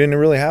before. So you didn't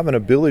really have an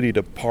ability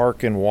to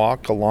park and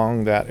walk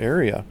along that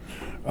area.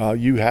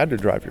 You had to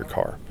drive your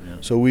car. Yeah.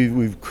 So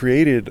we've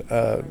created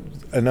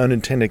an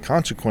unintended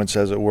consequence,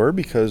 as it were,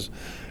 because,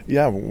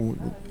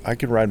 I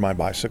could ride my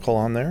bicycle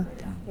on there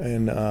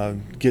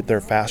and get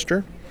there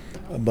faster.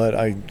 But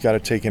I got to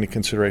take into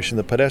consideration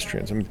the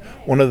pedestrians. I mean,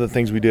 one of the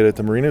things we did at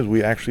the marina is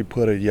we actually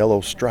put a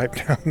yellow stripe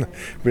down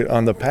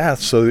on the path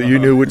so that you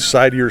knew which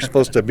side you were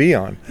supposed to be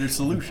on. There's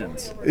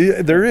solutions.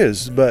 Yeah, there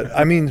is, but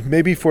I mean,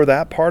 maybe for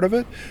that part of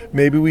it,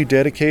 maybe we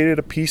dedicated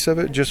a piece of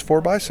it just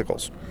for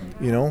bicycles.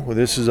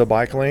 This is a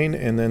bike lane,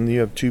 and then you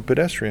have 2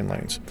 pedestrian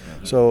lanes.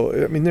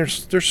 So, I mean,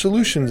 there's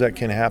solutions that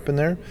can happen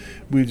there.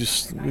 We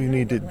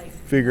need to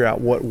figure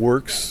out what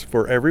works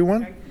for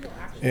everyone.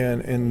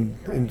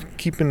 And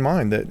keep in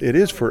mind that it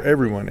is for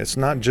everyone. It's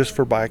not just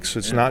for bikes.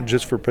 It's not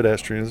just for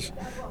pedestrians.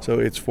 So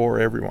it's for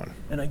everyone.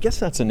 And I guess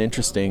that's an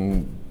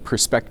interesting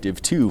perspective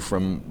too,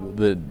 from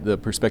the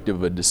perspective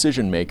of a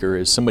decision maker.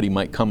 Is somebody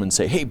might come and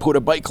say, "Hey, put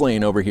a bike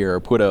lane over here,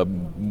 or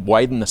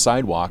widen the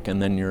sidewalk,"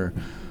 and then you're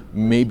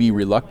maybe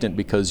reluctant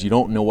because you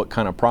don't know what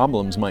kind of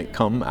problems might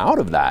come out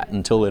of that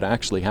until it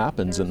actually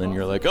happens, and then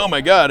you're like, oh my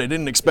God, I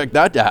didn't expect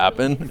that to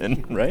happen.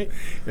 And right?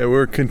 Yeah,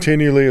 we're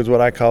continually, is what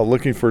I call,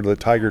 looking for the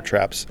tiger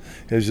traps.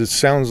 It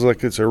sounds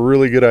like it's a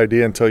really good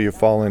idea until you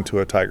fall into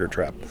a tiger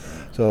trap.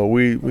 So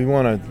we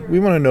want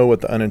to know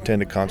what the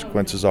unintended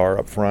consequences are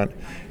up front,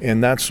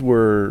 and that's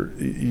where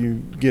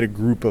you get a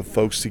group of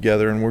folks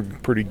together, and we're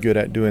pretty good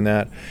at doing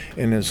that.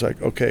 And it's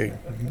like, okay,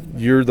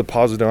 you're the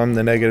positive, I'm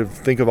the negative.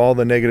 Think of all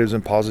the negatives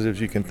and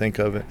positives you can think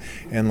of,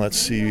 and let's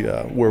see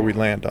where we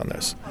land on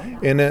this.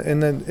 And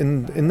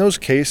then in those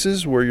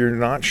cases where you're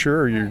not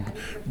sure or you're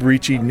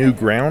breaching new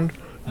ground,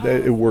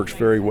 it works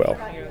very well.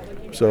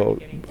 So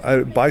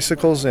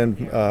bicycles and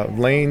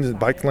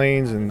bike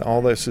lanes and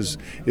all this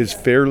is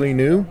fairly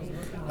new.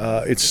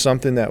 It's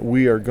something that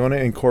we are going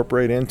to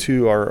incorporate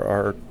into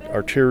our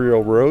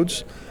arterial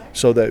roads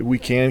so that we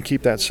can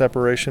keep that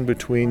separation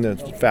between the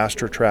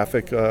faster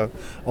traffic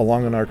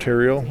along an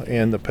arterial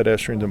and the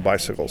pedestrians and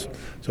bicycles.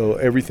 So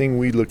everything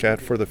we look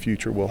at for the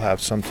future will have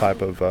some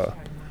type of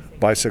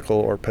bicycle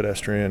or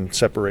pedestrian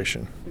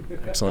separation.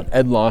 Excellent.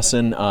 Ed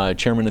Lawson,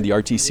 chairman of the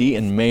RTC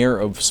and mayor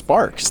of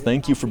Sparks.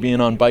 Thank you for being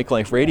on Bike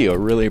Life Radio.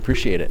 Really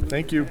appreciate it.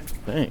 Thank you.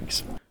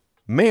 Thanks.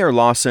 Mayor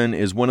Lawson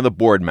is one of the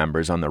board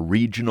members on the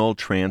Regional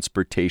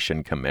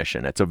Transportation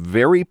Commission. It's a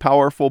very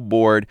powerful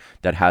board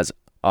that has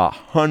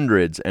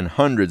hundreds and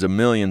hundreds of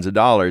millions of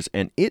dollars,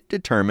 and it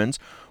determines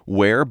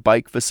where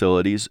bike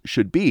facilities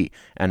should be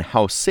and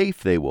how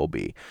safe they will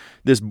be.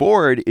 This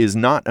board is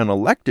not an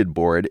elected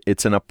board,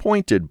 it's an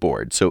appointed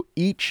board. So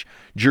each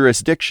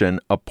jurisdiction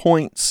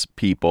appoints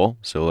people,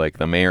 so like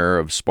the mayor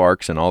of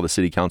Sparks and all the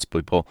city council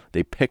people,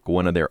 they pick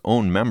one of their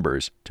own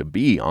members to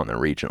be on the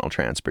Regional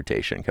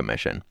Transportation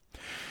Commission.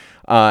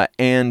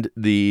 And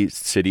the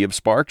city of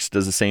Sparks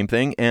does the same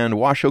thing, and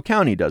Washoe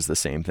County does the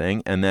same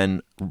thing, and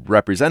then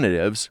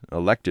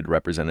elected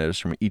representatives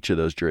from each of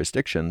those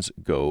jurisdictions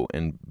go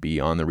and be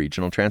on the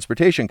Regional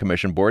Transportation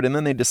Commission board, and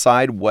then they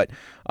decide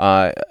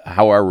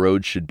how our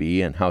roads should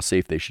be and how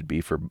safe they should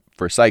be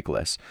for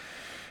cyclists.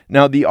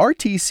 Now, the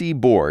RTC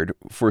board,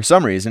 for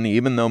some reason,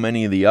 even though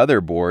many of the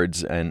other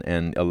boards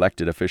and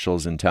elected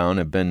officials in town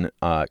have been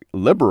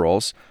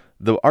liberals,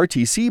 the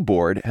RTC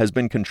board has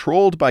been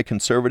controlled by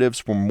conservatives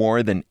for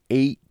more than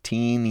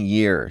 18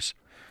 years.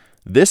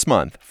 This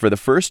month, for the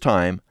first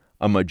time,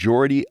 a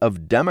majority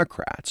of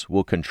Democrats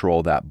will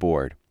control that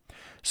board.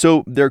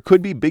 So there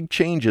could be big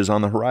changes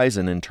on the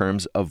horizon in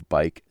terms of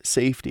bike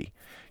safety.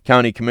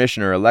 County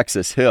Commissioner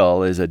Alexis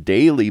Hill is a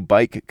daily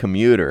bike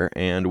commuter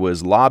and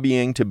was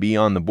lobbying to be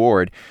on the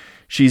board.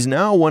 She's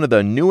now one of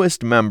the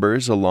newest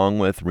members, along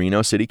with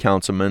Reno City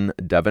Councilman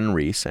Devin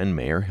Reese and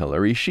Mayor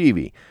Hillary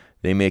Sheevey.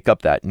 They make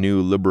up that new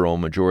liberal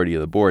majority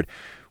of the board.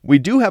 We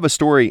do have a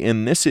story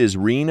in This Is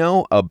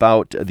Reno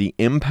about the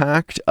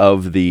impact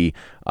of the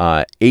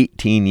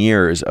 18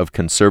 years of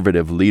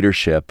conservative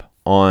leadership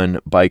on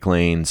bike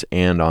lanes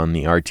and on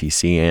the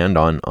RTC and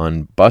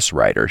on bus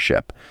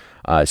ridership.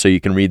 So you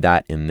can read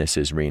that in This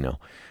Is Reno.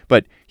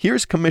 But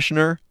here's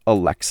Commissioner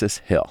Alexis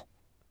Hill.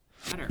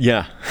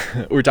 Yeah,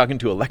 we're talking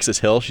to Alexis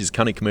Hill. She's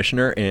county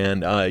commissioner,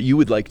 and you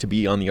would like to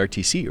be on the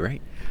RTC,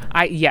 right?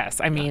 Yes,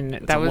 I mean,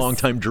 It's that a was long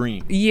time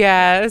dream.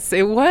 Yes,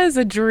 it was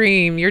a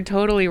dream. You're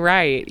totally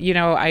right. You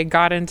know, I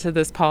got into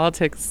this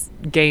politics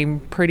game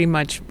pretty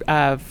much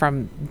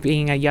from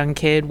being a young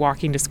kid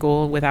walking to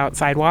school without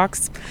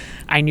sidewalks.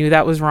 I knew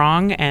that was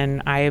wrong,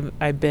 and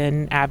I've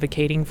been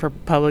advocating for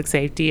public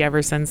safety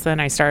ever since then.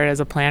 I started as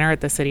a planner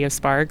at the City of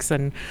Sparks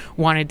and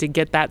wanted to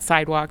get that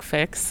sidewalk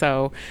fixed.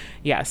 So,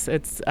 yes,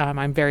 it's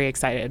I'm very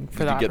excited for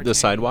Did the you get the opportunity.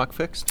 sidewalk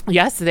fixed?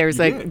 Yes, there's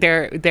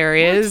there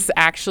is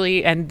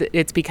actually, and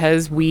it's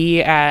because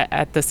we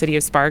at the City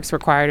of Sparks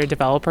required a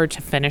developer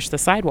to finish the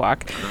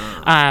sidewalk,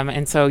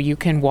 and so you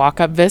can walk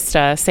up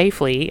Vista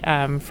safely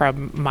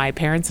from my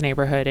parents'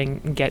 neighborhood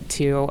and get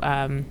to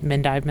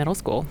Mendive Middle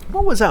School.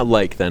 What was that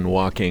like then,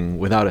 walking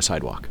without a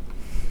sidewalk?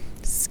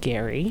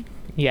 Scary,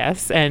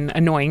 yes, and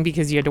annoying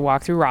because you had to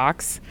walk through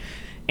rocks.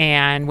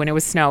 And when it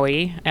was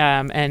snowy,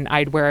 and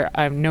I'd wear,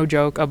 no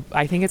joke,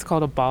 I think it's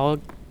called a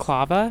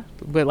balaclava,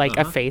 with like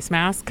a face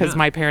mask, because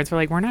my parents were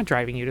like, we're not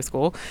driving you to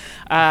school.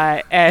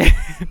 And,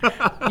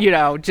 you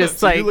know, just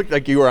So like. you looked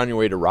like you were on your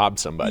way to rob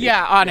somebody.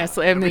 Yeah,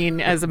 honestly, I mean,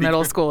 as a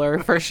middle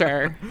schooler, for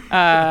sure.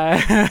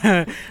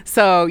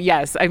 So,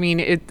 yes, I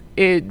mean,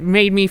 it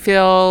made me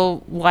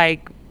feel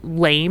like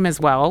lame as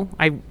well.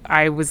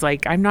 I was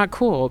like, I'm not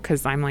cool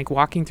because I'm like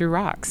walking through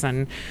rocks,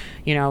 and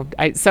you know,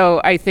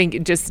 so I think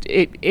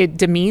it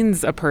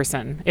demeans a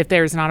person if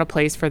there's not a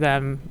place for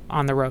them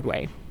on the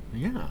roadway.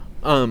 Yeah.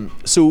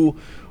 So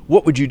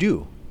what would you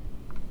do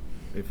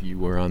if you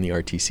were on the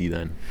RTC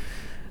then?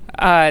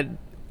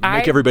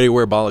 Make everybody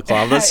wear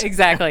balaclavas?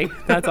 Exactly.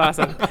 That's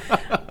awesome.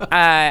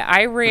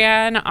 I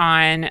ran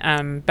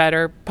on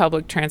better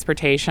public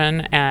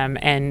transportation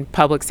and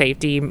public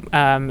safety.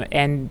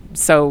 And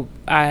so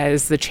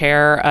as the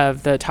chair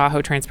of the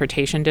Tahoe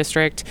Transportation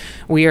District,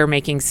 we are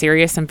making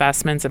serious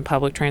investments in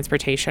public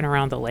transportation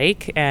around the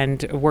lake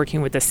and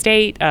working with the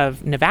state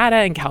of Nevada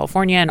and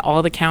California and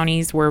all the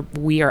counties where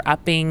we are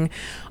upping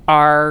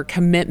our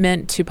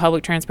commitment to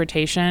public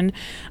transportation.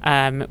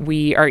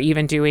 We are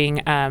even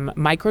doing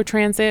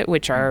microtransit,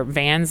 which are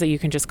vans that you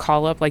can just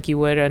call up like you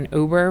would an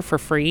Uber for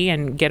free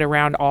and get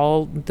around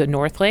all the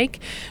North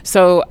Lake.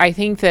 So I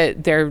think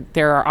that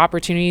there are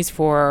opportunities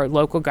for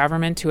local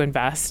government to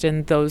invest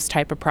in those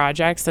type of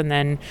projects. And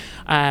then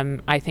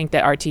I think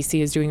that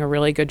RTC is doing a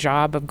really good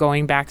job of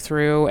going back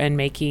through and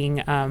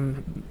making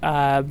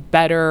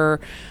better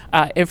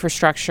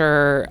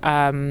infrastructure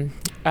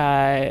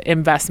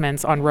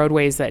investments on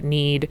roadways that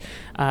need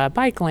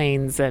bike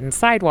lanes and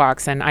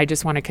sidewalks, and I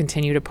just want to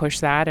continue to push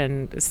that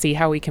and see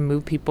how we can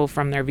move people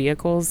from their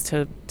vehicles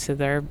to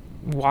their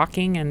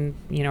walking and,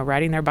 you know,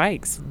 riding their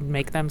bikes,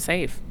 make them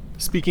safe.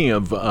 Speaking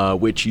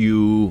of which,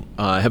 you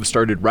have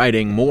started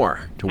riding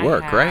more to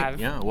work, right? have.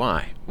 Yeah,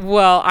 why?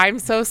 Well, I'm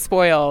so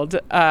spoiled.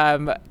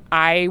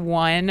 I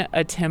won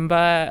a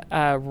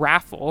Timba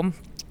raffle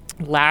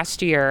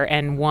last year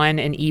and won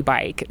an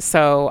e-bike.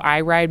 So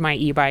I ride my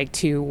e-bike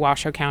to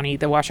Washoe County,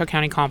 the Washoe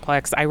County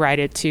complex. I ride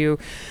it to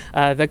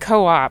the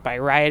co-op. I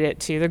ride it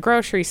to the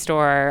grocery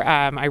store.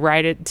 I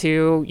ride it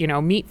to, you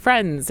know, meet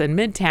friends in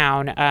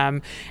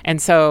Midtown.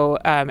 And so,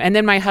 and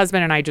then my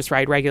husband and I just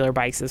ride regular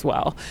bikes as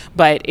well.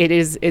 But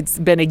it's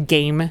been a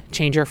game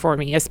changer for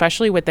me,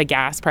 especially with the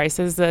gas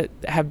prices that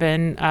have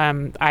been,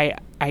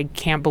 I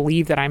can't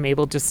believe that I'm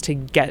able just to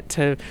get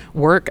to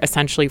work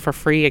essentially for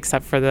free,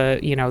 except for the,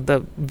 you know, the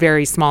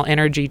very small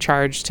energy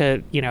charge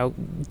to, you know,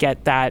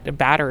 get that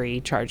battery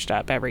charged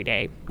up every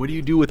day. What do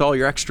you do with all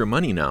your extra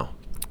money now?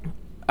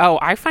 Oh,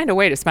 I find a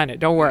way to spend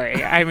it. Don't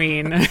worry. I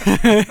mean,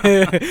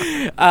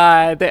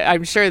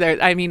 I'm sure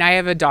that, I mean, I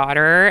have a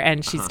daughter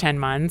and she's 10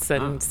 months.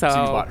 And so you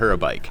bought her a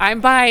bike.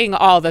 I'm buying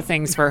all the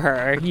things for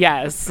her.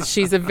 Yes.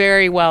 She's a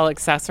very well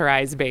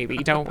accessorized baby.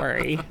 Don't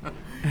worry.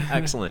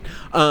 Excellent.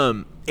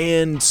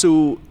 And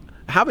so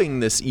having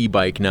this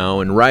e-bike now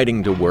and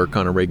riding to work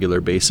on a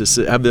regular basis,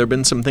 have there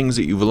been some things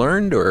that you've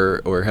learned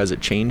or has it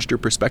changed your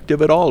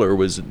perspective at all? Or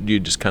was you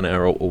just kind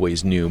of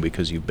always knew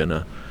because you've been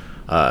a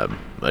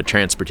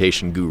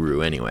transportation guru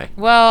anyway?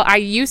 Well, I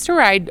used to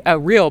ride a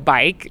real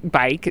bike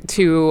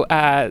to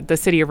the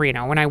city of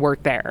Reno when I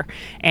worked there.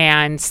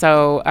 And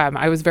so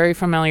I was very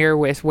familiar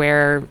with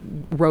where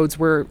roads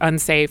were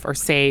unsafe or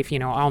safe. You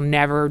know, I'll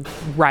never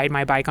ride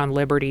my bike on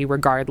Liberty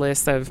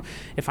regardless of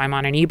if I'm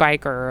on an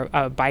e-bike or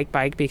a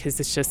bike because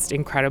it's just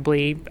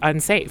incredibly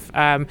unsafe.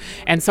 And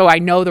so I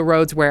know the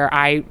roads where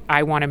I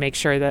want to make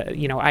sure that,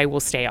 you know, I will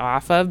stay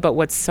off of. But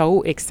what's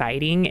so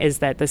exciting is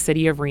that the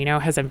city of Reno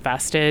has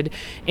invested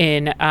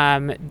in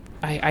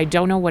I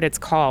don't know what it's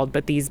called,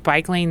 but these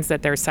bike lanes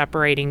that they're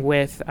separating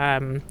with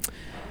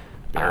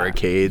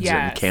barricades yes.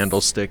 and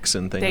candlesticks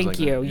and things like that. Thank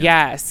you.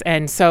 Yes.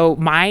 And so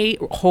my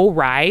whole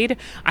ride,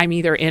 I'm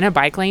either in a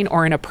bike lane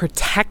or in a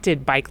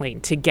protected bike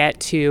lane to get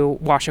to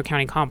Washoe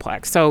County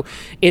Complex. So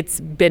it's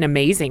been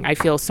amazing. I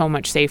feel so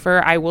much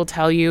safer. I will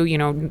tell you, you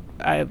know,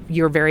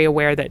 you're very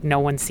aware that no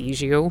one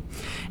sees you.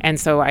 And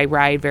so I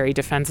ride very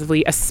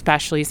defensively,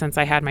 especially since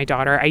I had my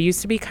daughter. I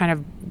used to be kind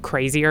of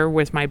crazier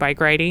with my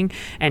bike riding,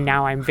 and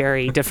now I'm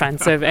very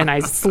defensive and I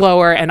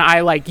slower, and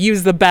I like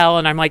use the bell,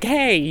 and I'm like,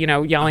 hey,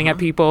 yelling at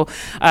people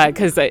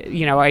because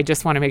I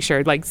just want to make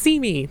sure see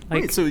me.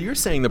 Wait, so you're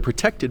saying the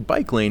protected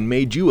bike lane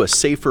made you a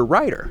safer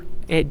rider?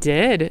 It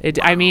did.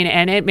 I mean,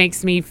 and it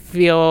makes me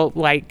feel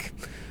like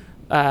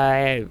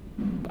I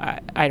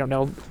don't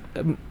know,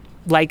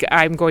 like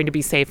I'm going to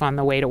be safe on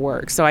the way to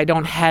work, so I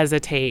don't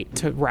hesitate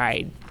to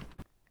ride.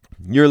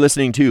 You're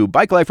listening to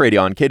Bike Life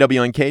Radio on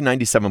KWNK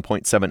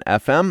 97.7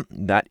 FM.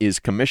 That is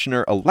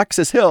Commissioner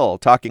Alexis Hill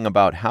talking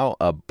about how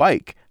a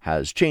bike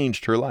has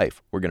changed her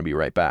life. We're going to be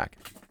right back.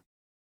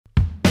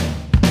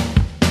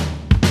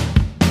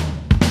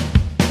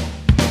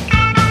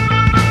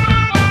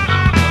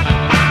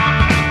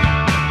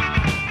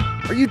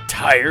 Are you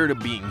tired of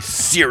being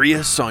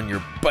serious on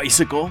your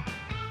bicycle?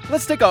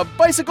 Let's take a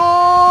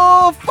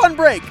bicycle fun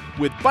break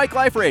with Bike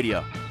Life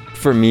Radio.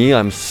 For me,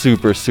 I'm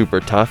super,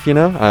 super tough, I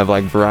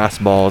have brass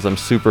balls. I'm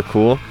super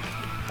cool.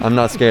 I'm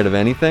not scared of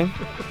anything.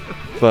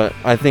 But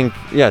I think,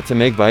 to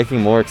make biking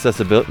more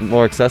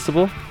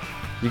accessible,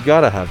 you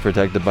gotta have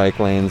protected bike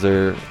lanes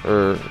or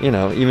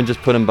even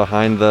just put them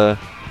behind the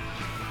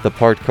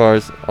parked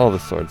cars, all the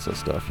sorts of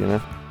stuff,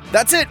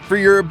 That's it for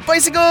your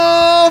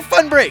bicycle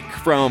fun break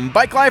from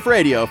Bike Life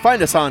Radio.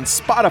 Find us on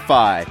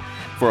Spotify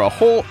for a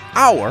whole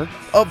hour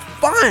of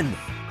fun.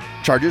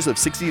 Charges of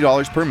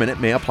 $60 per minute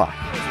may apply.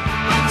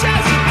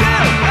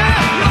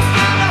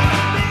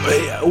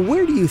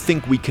 Where do you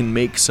think we can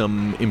make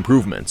some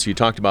improvements? You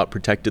talked about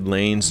protected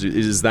lanes.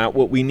 Is that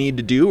what we need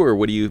to do, or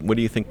what do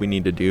you think we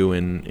need to do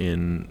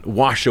in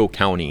Washoe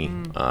County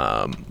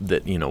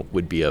that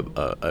would be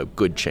a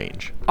good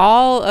change?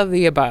 All of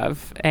the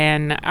above,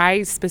 and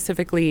I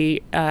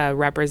specifically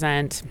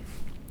represent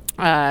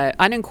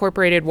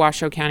unincorporated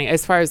Washoe County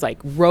as far as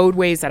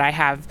roadways that I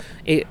have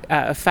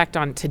effect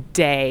on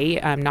today,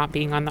 not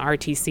being on the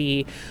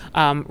RTC,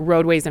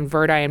 roadways in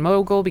Verdi and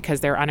Mogul because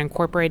they're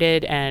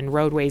unincorporated, and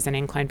roadways in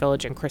Incline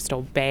Village and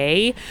Crystal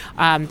Bay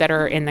that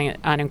are in the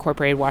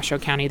unincorporated Washoe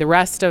County. The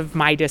rest of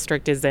my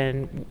district is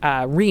in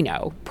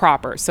Reno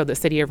proper, so the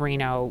city of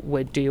Reno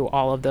would do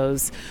all of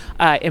those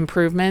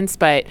improvements,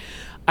 but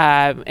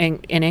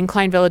in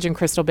Incline Village and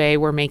Crystal Bay,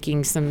 we're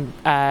making some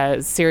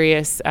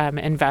serious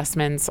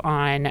investments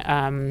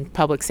on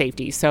public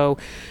safety. So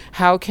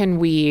how can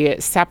we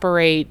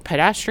separate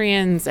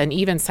pedestrians and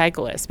even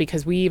cyclists?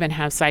 Because we even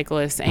have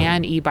cyclists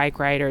and e-bike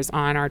riders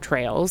on our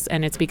trails,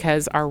 and it's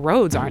because our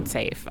roads aren't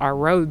safe.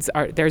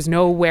 There's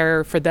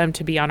nowhere for them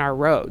to be on our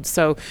roads.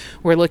 So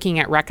we're looking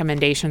at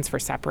recommendations for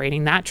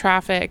separating that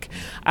traffic.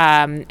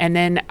 And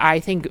then I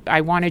think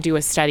I want to do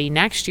a study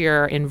next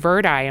year in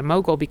Verdi and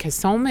Mogul because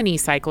so many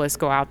cyclists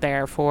go out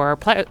there for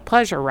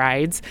pleasure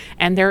rides,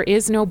 and there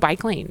is no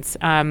bike lanes.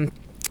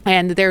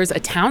 And there's a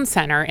town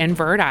center in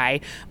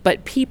Verdi,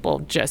 but people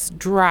just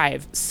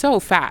drive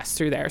so fast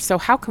through there. So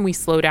how can we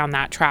slow down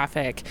that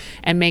traffic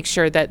and make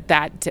sure that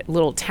that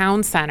little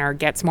town center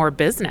gets more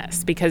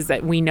business? Because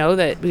we know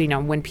that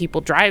when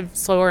people drive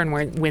slower and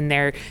when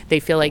they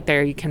feel like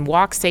they can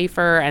walk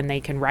safer and they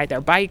can ride their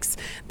bikes,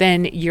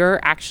 then your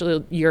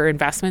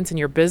investments and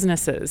your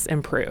businesses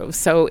improve.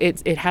 So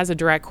it has a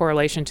direct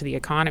correlation to the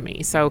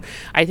economy. So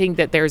I think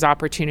that there's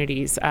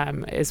opportunities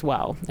as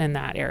well in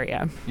that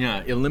area.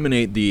 Yeah,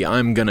 eliminate the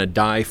I'm gonna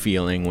die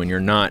feeling when you're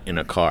not in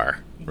a car,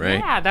 right?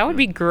 Yeah, that would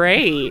be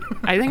great.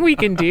 I think we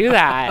can do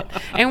that.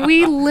 And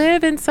we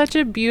live in such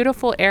a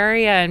beautiful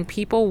area, and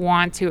people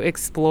want to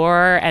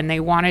explore and they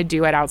want to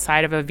do it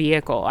outside of a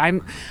vehicle.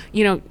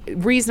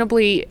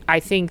 Reasonably, I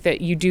think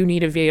that you do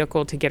need a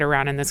vehicle to get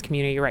around in this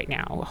community right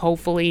now.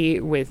 Hopefully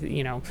with,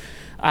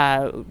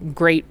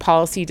 great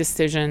policy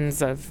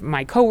decisions of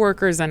my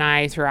coworkers and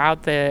I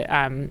throughout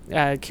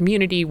the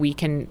community, we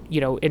can,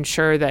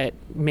 ensure that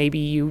maybe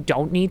you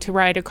don't need to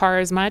ride a car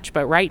as much,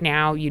 but right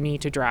now you need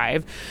to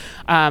drive.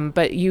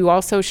 But you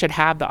also should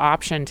have the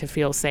option to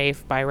feel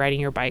safe by riding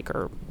your bike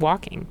or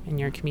walking in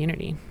your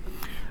community.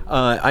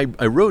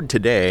 I rode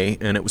today,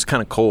 and it was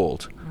kind of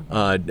cold.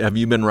 Have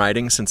you been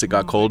riding since it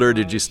got colder? Or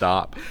did you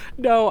stop?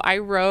 No, I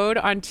rode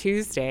on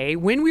Tuesday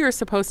when we were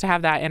supposed to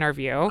have that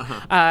interview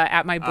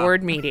at my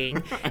board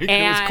meeting. And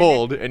it was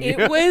cold. And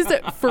it was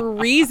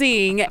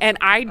freezing, and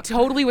I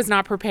totally was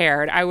not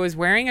prepared. I was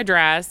wearing a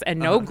dress and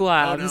no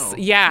gloves. Oh, no.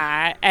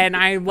 Yeah, and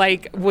I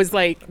was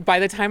by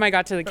the time I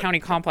got to the county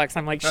complex,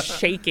 I'm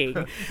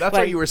shaking. That's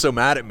why you were so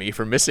mad at me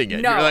for missing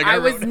it. No, I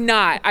was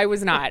not. I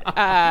was not.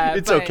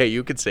 It's okay.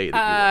 You could say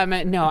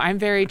that. No, I'm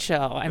very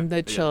chill. I'm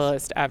the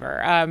chillest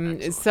ever.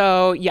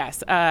 So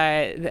yes,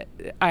 I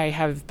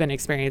have been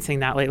experiencing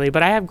that lately,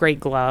 but I have great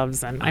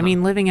gloves, and I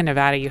mean, living in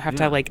Nevada, you have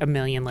to have a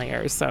million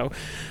layers, so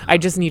I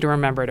just need to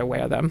remember to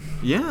wear them.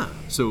 Yeah.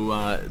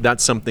 So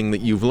that's something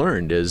that you've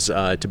learned is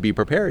to be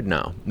prepared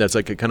now. That's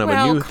a kind of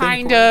a new thing.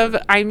 Kind of.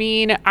 I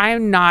mean,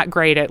 I'm not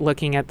great at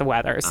looking at the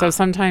weather, so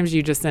sometimes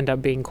you just end up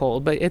being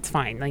cold, but it's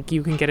fine.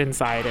 You can get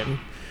inside and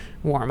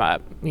warm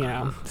up,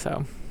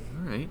 so.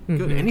 All right.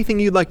 Good. Anything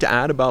you'd like to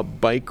add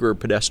about bike or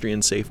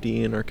pedestrian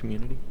safety in our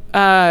community?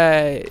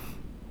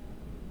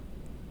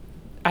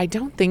 I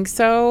don't think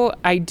so.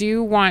 I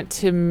do want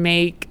to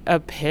make a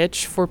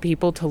pitch for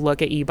people to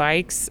look at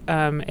e-bikes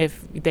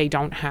if they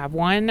don't have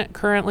one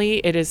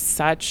currently. It is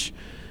such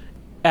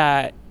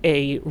a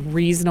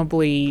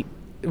reasonable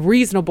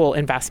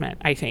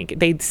investment, I think.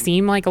 They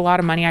seem like a lot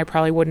of money. I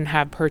probably wouldn't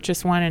have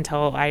purchased one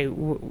until I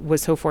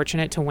was so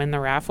fortunate to win the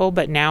raffle,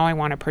 but now I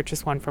want to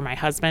purchase one for my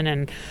husband,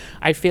 and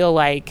I feel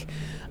like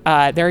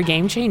they're a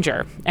game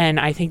changer. And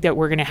I think that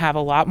we're going to have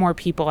a lot more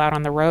people out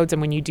on the roads.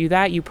 And when you do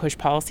that, you push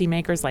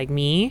policymakers like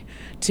me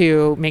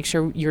to make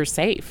sure you're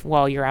safe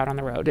while you're out on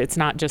the road. It's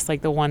not just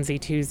like the onesie,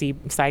 twosie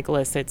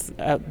cyclists. It's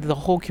the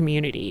whole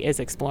community is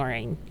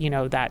exploring,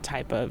 that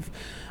type of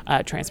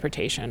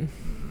transportation.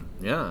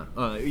 Yeah.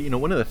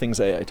 One of the things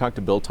I talked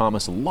to Bill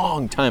Thomas a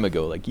long time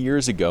ago, like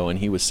years ago, and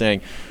he was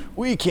saying,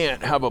 we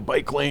can't have a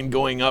bike lane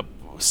going up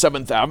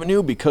 7th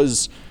Avenue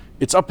because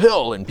it's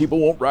uphill and people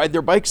won't ride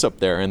their bikes up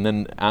there. And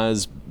then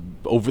as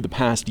over the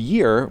past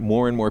year,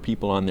 more and more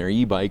people on their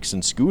e-bikes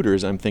and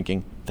scooters, I'm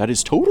thinking that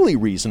is totally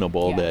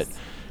reasonable. Yes.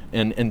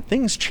 And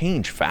things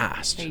change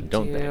fast,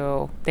 don't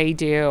they? They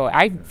do.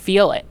 I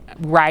feel it.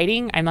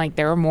 Riding, I'm like,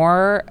 there are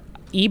more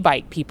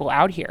e-bike people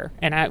out here,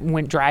 and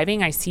when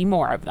driving I see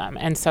more of them,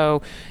 and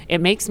so it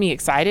makes me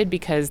excited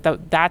because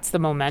that's the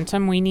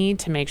momentum we need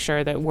to make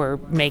sure that we're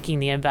making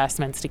the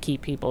investments to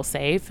keep people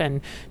safe, and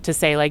to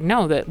say like,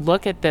 no, that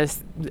look at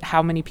this,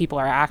 how many people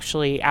are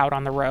actually out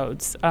on the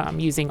roads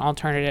using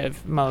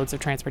alternative modes of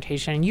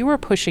transportation. And you were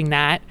pushing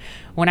that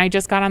when I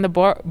just got on the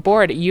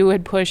board. You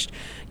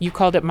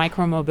called it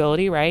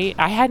micromobility, right?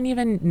 I didn't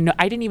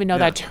even know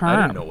that term.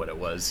 I didn't know what it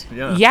was.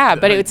 Yeah,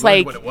 but it's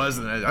like what it was,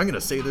 and I'm going to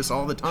say this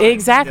all the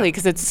time. Exactly,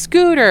 because it's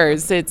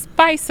scooters, it's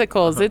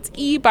bicycles, it's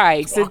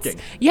e-bikes,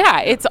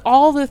 it's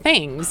all the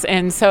things.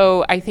 And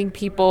so I think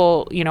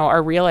people,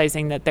 are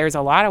realizing that there's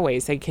a lot of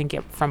ways they can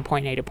get from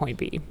point A to point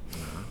B.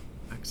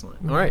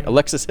 Excellent. All right,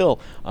 Alexis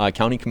Hill,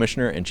 County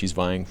Commissioner, and she's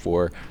vying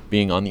for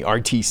being on the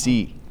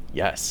RTC.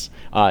 Yes,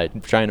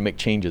 trying to make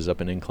changes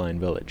up in Incline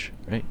Village,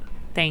 right?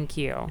 Thank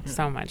you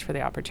so much for the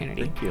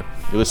opportunity. Thank you.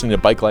 You're listening to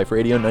Bike Life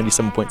Radio,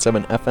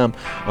 97.7 FM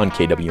on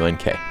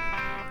KWNK.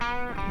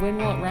 When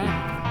will it run?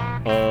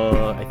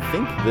 I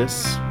think this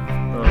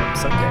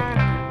Sunday.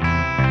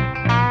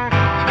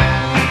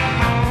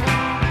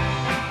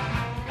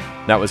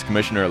 That was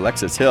Commissioner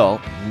Alexis Hill.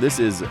 This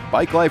is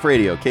Bike Life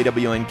Radio,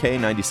 KWNK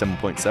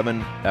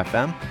 97.7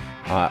 FM,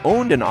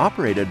 owned and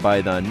operated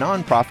by the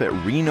nonprofit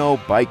Reno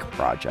Bike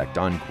Project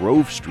on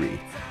Grove Street.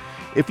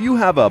 If you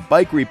have a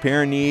bike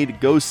repair need,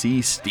 go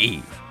see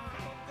Steve.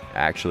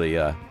 Actually,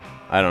 I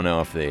don't know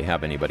if they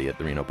have anybody at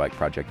the Reno Bike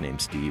Project named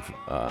Steve,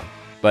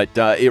 but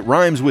it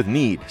rhymes with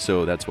need,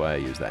 so that's why I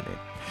use that name.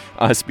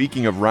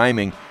 Speaking of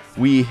rhyming,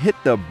 we hit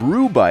the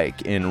Brew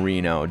Bike in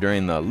Reno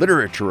during the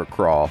literature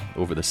crawl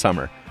over the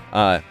summer.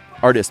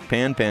 Artist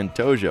Pan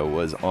Pantoja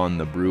was on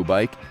the Brew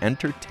Bike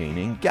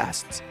entertaining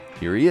guests.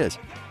 Here he is.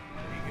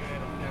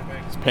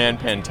 It's Pan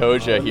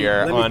Pantoja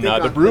here on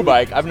the Brew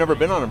Bike. I've never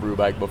been on a Brew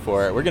Bike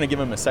before. We're going to give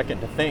him a second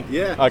to think,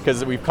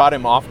 because we've caught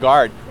him off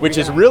guard, which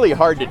is really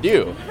hard to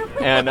do.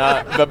 And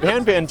but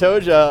Pan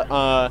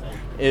Pantoja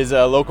is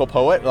a local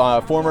poet,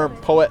 former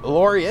poet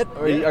laureate,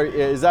 or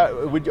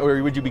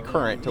would you be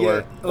current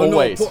or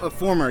always? No,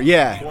 former,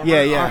 yeah.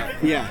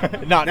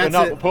 not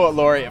poet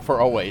laureate for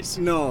always.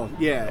 No,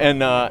 yeah.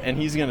 And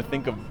he's gonna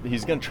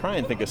try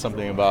and think of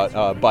something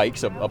about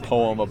bikes, a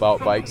poem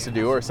about bikes to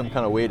do, or some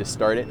kind of way to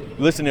start it. You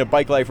listen to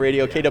Bike Life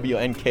Radio,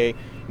 KWNK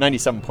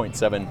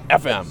 97.7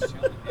 FM,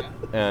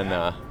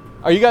 and.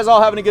 Are you guys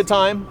all having a good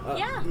time?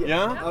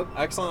 Yeah?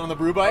 Excellent on the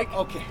Brew Bike?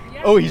 Okay.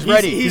 Yeah. Oh, he's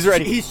ready. He's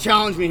ready. He's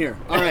challenged me here.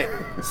 All right.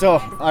 All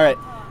right.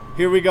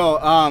 Here we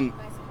go.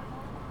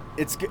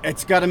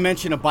 It's got to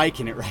mention a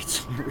bike in it, right?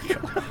 So here we go.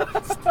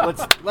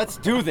 Let's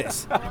do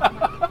this.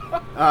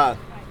 Pan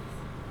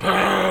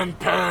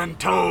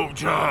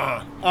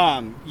Pantoja.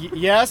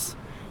 Yes?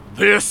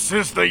 This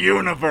is the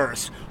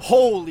universe.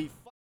 Holy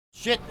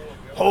shit.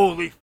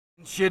 Holy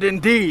shit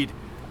indeed.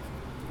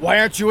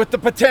 Why aren't you with the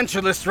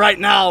Potentialist right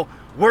now?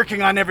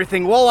 Working on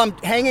everything. Well, I'm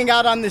hanging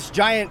out on this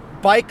giant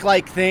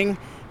bike-like thing,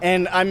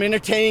 and I'm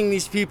entertaining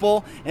these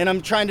people, and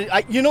I'm trying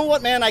to... you know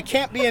what, man? I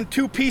can't be in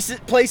two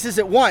places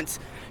at once.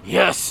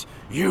 Yes,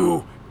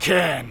 you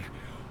can.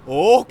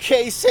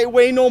 Okay, say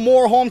way no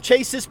more. Home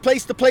chases,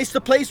 place to place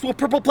to place with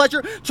purple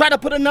pleasure. Try to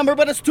put a number,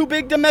 but it's too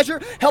big to measure.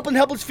 Helping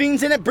helpless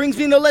fiends in it brings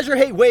me no leisure.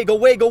 Hey, way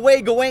go,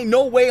 ain't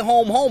no way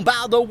home.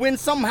 Bow the win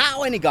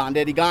somehow. And he gone,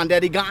 daddy gone.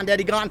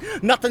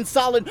 Nothing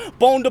solid,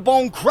 bone to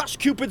bone, crush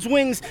Cupid's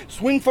wings.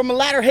 Swing from a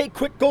ladder, hey,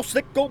 quick, go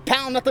slick, go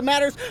pound, nothing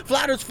matters.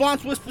 Flatters,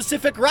 flaunts with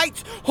specific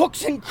rights.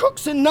 Hooks and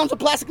crooks and nuns of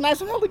plastic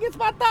knives. I'm held against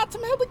my thoughts,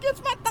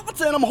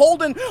 and I'm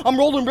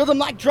rolling rhythm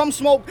like drum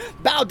smoke.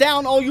 Bow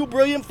down, all you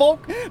brilliant folk.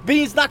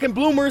 Bees not rocking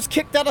bloomers,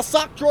 kicked out of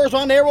sock drawers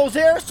on Arrow's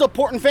Air,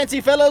 supporting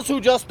fancy fellas who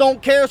just don't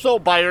care. So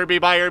buyer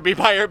beware.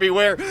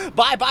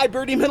 Bye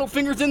birdie, middle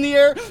fingers in the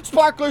air.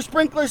 Sparklers,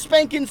 sprinklers,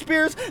 spanking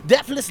spears.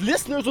 Deafless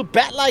listeners with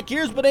bat-like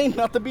ears, but ain't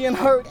nothing being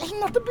heard. Ain't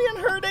nothing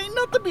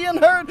being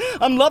heard.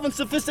 I'm loving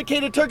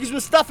sophisticated turkeys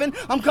with stuffing.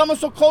 I'm coming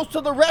so close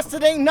to the rest,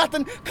 it ain't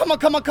nothing. Come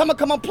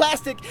on,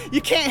 plastic. You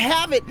can't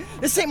have it.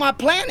 This ain't my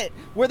planet.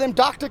 Where them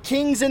Dr.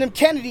 Kings and them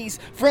Kennedys,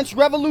 French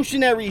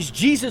revolutionaries,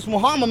 Jesus,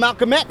 Muhammad,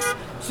 Malcolm X,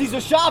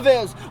 Cesar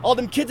Chavez, all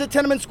them kids at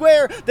Tenement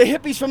Square, the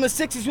hippies from the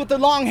 60s with their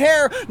long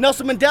hair,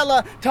 Nelson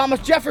Mandela, Thomas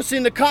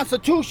Jefferson, the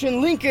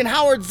Constitution, Lincoln,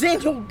 Howard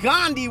Zinn,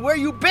 Gandhi, where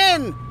you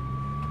been?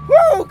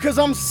 Woo, cause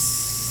I'm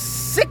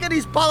sick of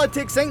these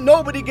politics, ain't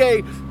nobody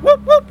gay.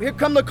 Whoop, whoop, here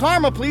come the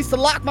karma police to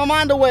lock my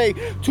mind away.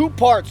 2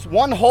 parts,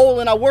 1 whole,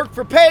 and I work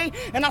for pay,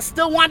 and I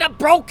still wind up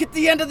broke at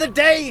the end of the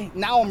day.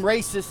 Now I'm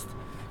racist,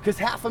 cause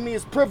half of me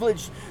is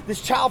privileged.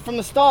 This child from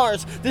the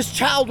stars, this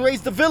child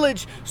raised the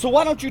village. So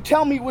why don't you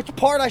tell me which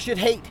part I should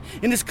hate?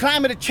 In this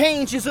climate of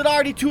change, is it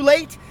already too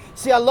late?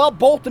 See, I love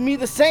both of me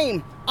the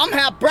same. I'm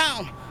half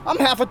brown, I'm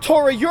half a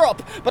tour of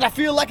Europe, but I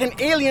feel like an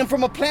alien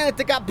from a planet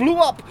that got blew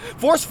up.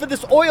 Forced for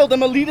this oil them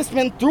elitist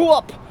men threw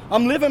up.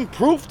 I'm living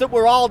proof that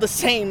we're all the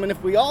same, and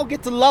if we all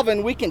get to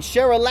loving, we can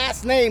share a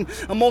last name.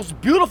 A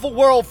most beautiful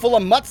world full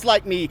of mutts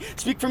like me.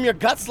 Speak from your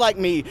guts like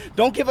me.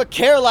 Don't give a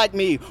care like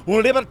me.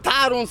 Un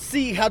libertad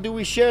see. How do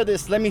we share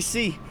this? Let me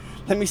see.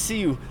 Let me see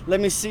you. Let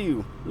me see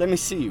you. Let me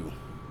see you.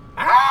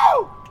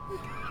 Ow!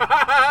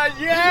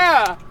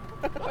 Yeah!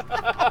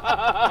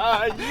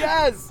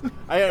 Yes!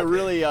 I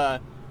really,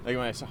 like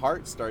my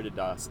heart started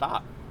to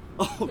stop.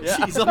 Oh,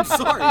 jeez, I'm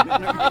sorry.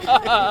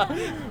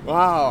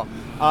 Wow.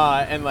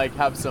 And like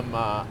have some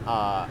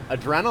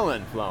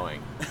adrenaline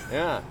flowing.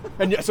 Yeah.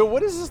 And so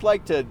what is this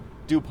like to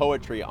do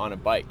poetry on a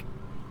bike?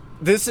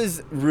 This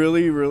is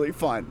really, really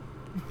fun.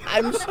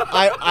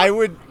 I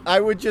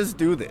would just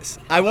do this.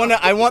 I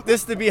want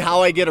this to be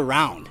how I get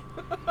around.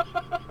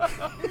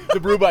 The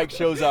brew bike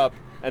shows up,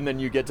 and then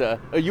you get to.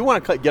 You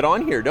want to get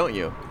on here, don't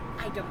you?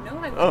 I don't know.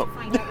 I want to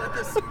find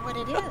out what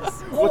it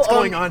is. What's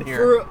going on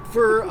here?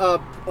 For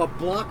a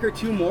block or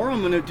 2 more, I'm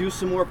going to do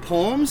some more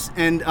poems,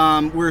 and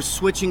we're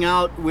switching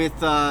out with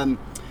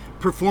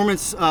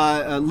performance,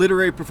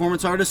 literary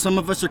performance artists. Some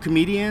of us are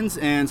comedians,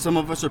 and some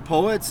of us are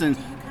poets. And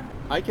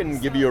I can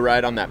give you a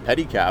ride on that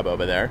pedicab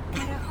over there.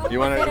 You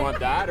want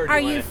that, or are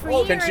you free?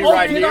 Oh, can she or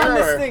ride get here? on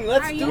this Or? thing.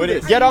 Let's are do you,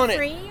 this. Get are on you it.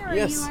 free, or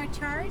Yes. you are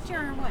charged,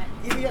 or what?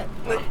 Yeah.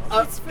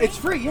 It's free? It's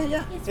free.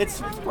 Yeah.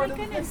 It's oh part my of the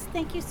goodness!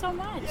 Thank you so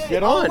much.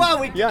 Get on. Oh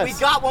wow, we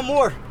got one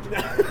more.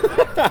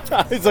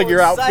 It's like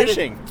you're out excited.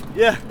 fishing.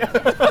 Yeah.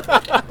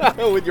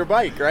 With your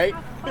bike, right?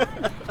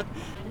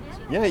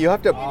 Yeah, you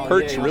have to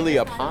perch yeah. really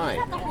up high,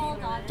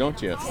 Hold on.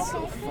 don't you?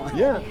 So fun.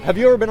 Yeah. Have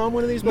you ever been on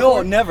one of these No,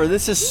 before? never.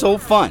 This is so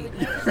fun.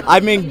 I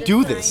mean,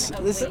 do this.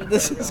 This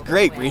is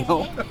great,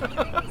 Reno.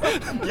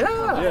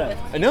 Yeah.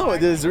 I know.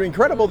 It's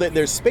incredible that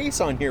there's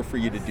space on here for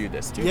you to do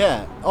this too.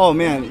 Yeah. Oh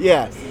man.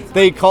 Yeah.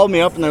 They called me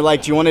up and they're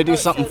like, "Do you want to do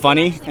something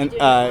funny?" And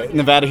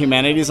Nevada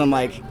Humanities. I'm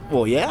like,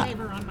 "Well, yeah.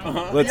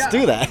 Let's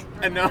do that."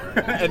 And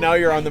now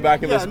you're on the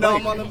back of this now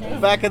bike. I'm on the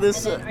back of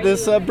this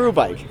brew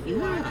bike.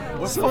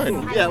 What's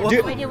fun? Yeah. Well,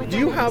 Do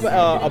you have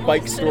a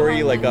bike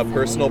story, like a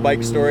personal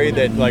bike story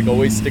that like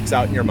always sticks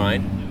out in your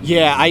mind?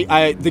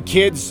 yeah.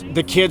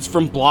 The kids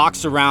from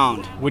blocks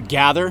around would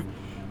gather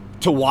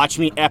to watch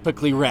me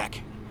epically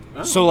wreck.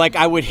 So like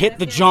I would hit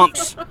the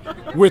jumps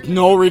with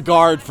no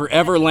regard for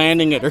ever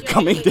landing it or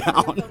coming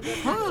down.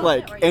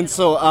 And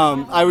so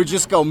I would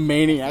just go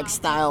maniac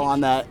style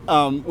on that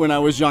when I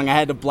was young. I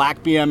had a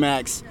black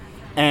BMX,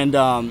 and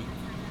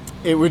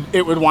it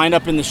would wind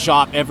up in the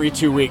shop every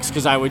 2 weeks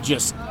because I would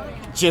just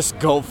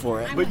go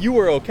for it. But you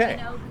were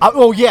okay. I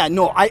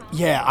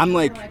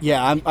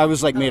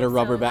was like made of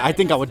rubber band. I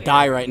think I would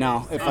die right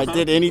now if I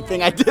did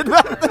anything I did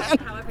back then.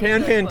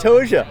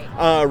 Pantoja,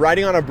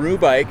 riding on a brew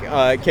bike,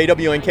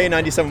 KWNK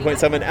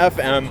 97.7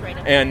 FM,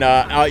 and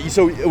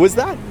so was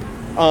that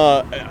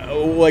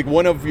like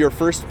one of your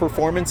first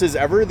performances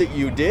ever that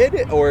you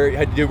did, or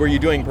were you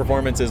doing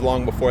performances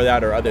long before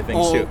that, or other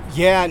things too?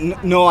 Yeah,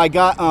 no, I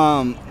got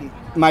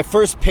my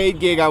first paid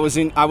gig. I was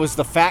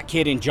the fat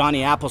kid in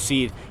Johnny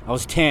Appleseed. I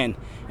was 10.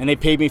 And they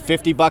paid me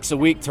 $50 a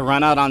week to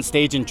run out on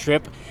stage and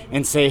trip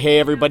and say, "Hey,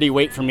 everybody,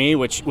 wait for me,"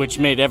 which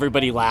made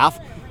everybody laugh.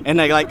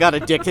 And I like got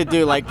addicted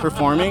to like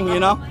performing,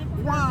 you know.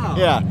 Wow.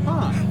 Yeah.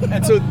 Huh.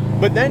 And so,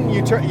 but then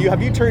you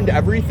turned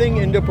everything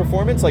into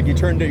performance. Like you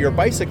turned your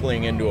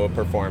bicycling into a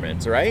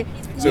performance, right?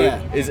 So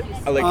Yeah. is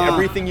like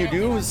everything you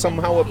do is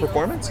somehow a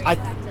performance?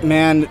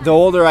 Man, the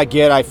older I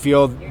get, I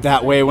feel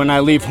that way. When I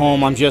leave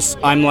home, I'm just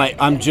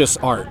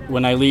art.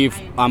 When I leave,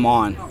 I'm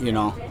on, you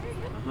know.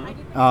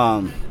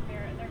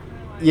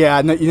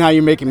 Yeah, now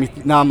you're making me.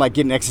 Now I'm like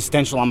getting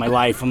existential on my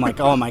life. I'm like,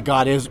 oh my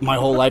God, my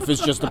whole life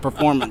is just a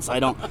performance.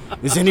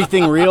 Is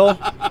anything real?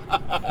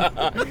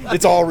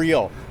 It's all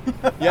real.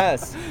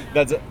 Yes,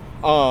 that's it.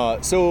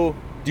 So,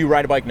 do you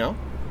ride a bike now?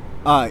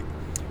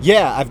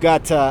 Yeah, I've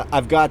got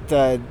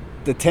the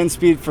 10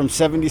 speed from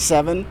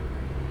 77.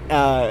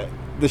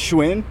 the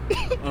Schwinn.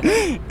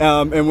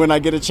 And when I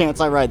get a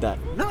chance, I ride that.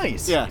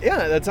 Nice. Yeah.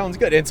 Yeah, that sounds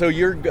good. And so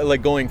you're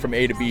like going from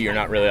A to B. You're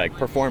not really like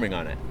performing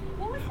on it.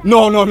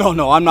 No.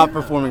 I'm not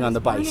performing on the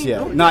bikes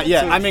yet. Not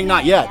yet. I mean,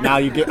 not yet. Now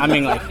you get. I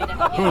mean, like,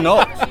 who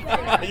knows?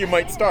 You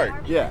might start.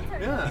 Yeah.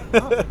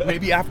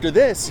 Maybe after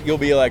this, you'll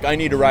be like, I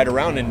need to ride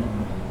around and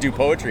do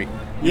poetry.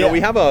 You know,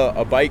 we have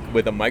a bike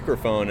with a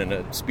microphone and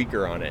a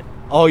speaker on it.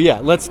 Oh yeah,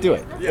 let's do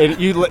it.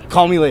 And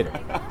call me later. All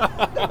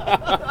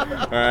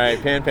right,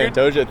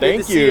 Pantoja,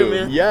 thank see you,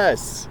 man.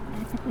 Yes.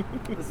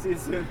 We'll see you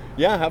soon.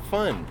 Yeah, have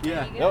fun.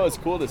 Yeah. That was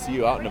cool to see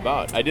you out and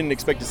about. I didn't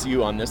expect to see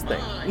you on this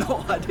thing.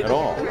 No, I didn't. At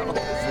all.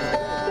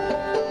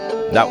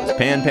 That was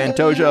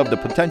Pantoja of the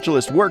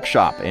Potentialist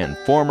Workshop and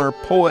former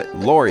Poet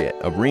Laureate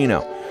of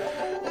Reno.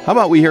 How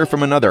about we hear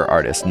from another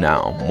artist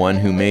now, one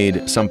who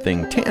made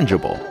something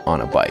tangible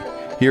on a bike.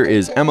 Here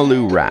is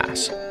Emmylou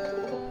Rass.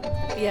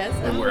 Yes.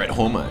 And we're at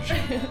Homage.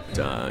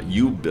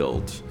 You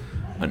built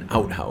an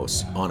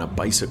outhouse on a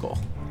bicycle.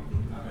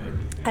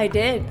 I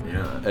did.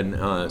 Yeah,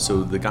 and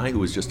so the guy who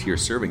was just here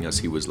serving us,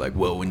 he was like,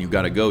 well, when you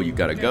gotta go,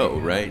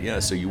 right? Yeah,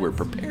 so you were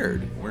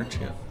prepared, weren't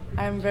you?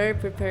 I'm very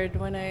prepared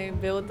when I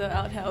build the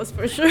outhouse,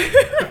 for sure.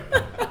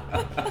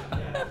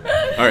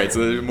 All right, so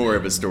there's more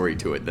of a story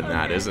to it than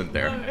that, isn't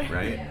there?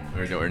 Right?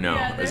 Or no?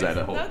 Yeah, Is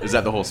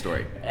that the whole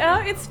story?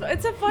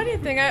 It's a funny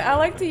thing. I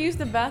like to use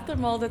the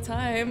bathroom all the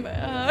time,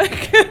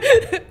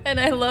 and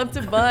I love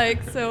to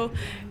bike. So,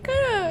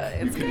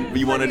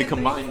 You wanted to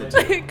combine the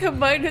two.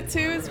 Combine the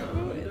two. It's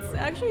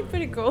actually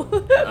pretty cool.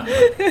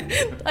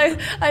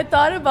 I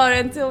thought about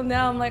it until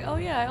now. I'm like, oh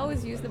yeah, I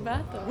always use the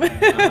bathroom.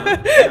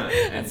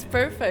 That's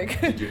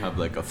perfect. Did you have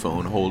like a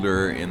phone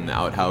holder in the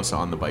outhouse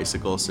on the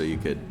bicycle so you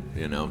could,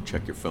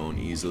 check your phone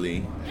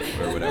easily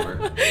or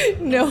whatever?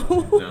 No.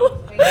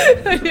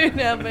 I didn't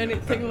have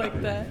anything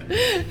like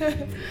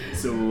that.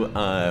 So,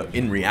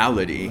 in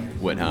reality,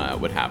 what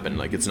happened?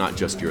 Like, it's not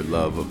just your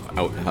love of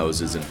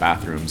outhouses and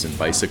bathrooms and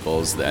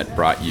bicycles that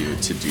brought you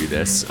to do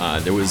this.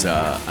 There was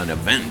an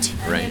event,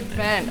 right?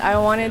 I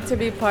wanted to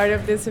be part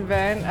of this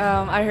event.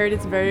 I heard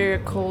it's a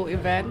very cool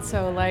event,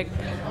 so all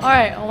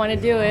right, I want to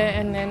do it.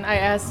 And then I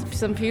asked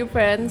some few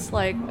friends,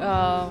 like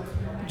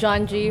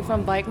John G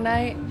from Bike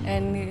Night,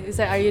 and he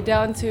said, "Are you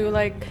down to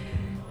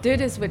do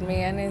this with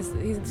me?" And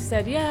he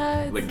said,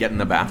 "Yeah." Like get in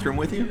the bathroom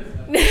with you?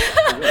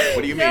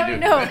 What do you mean?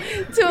 No,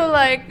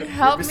 to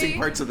help missing me.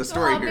 parts of the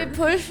story here. Me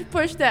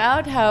push the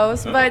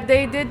outhouse, but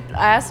they did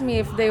ask me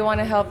if they want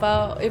to help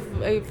out, if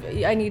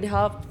I need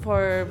help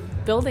for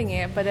building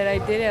it. But then I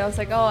did it. I was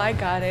like, oh, I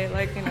got it.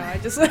 I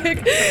just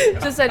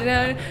just said,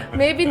 no,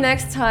 maybe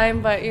next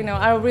time. But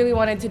I really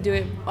wanted to do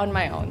it on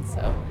my own.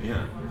 So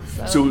yeah.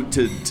 So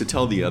to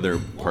tell the other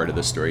part of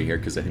the story here,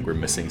 because I think we're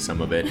missing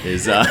some of it,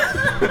 is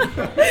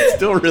it's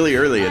still really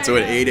early. It's at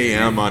 8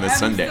 a.m. on a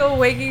Sunday. I'm still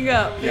waking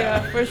up.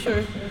 Yeah, for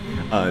sure.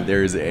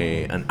 There's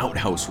an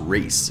outhouse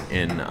race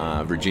in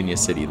Virginia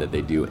City that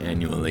they do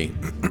annually,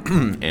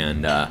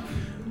 and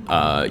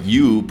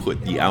you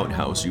put the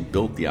outhouse, you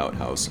built the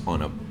outhouse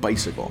on a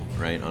bicycle,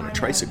 right? On a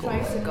tricycle.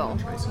 Tricycle.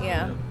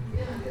 Yeah.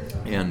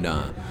 And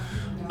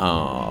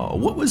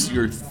what was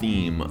your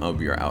theme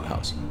of your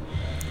outhouse?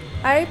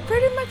 I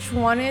pretty much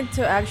wanted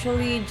to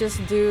actually just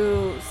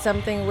do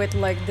something with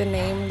the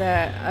name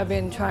that I've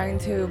been trying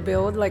to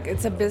build.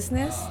 It's a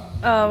business.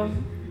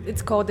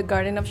 It's called the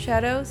Garden of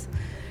Shadows.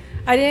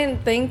 I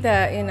didn't think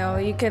that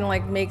you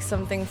can make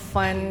something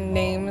fun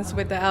names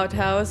with the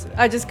outhouse.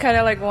 I just kind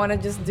of want to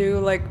just do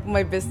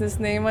my business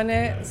name on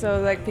it,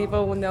 so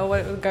people will know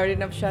what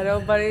Garden of Shadow.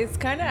 But it's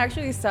kind of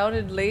actually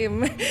sounded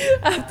lame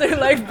after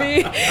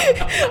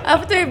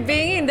after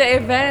being in the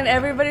event, and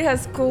everybody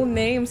has cool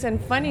names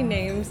and funny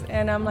names,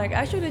 and I'm like,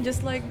 I should have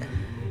just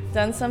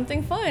done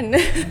something fun.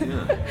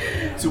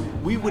 Yeah. So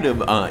we would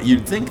have,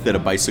 you'd think that a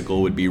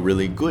bicycle would be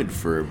really good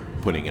for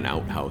putting an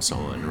outhouse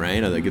on,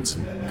 right? I think it's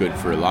good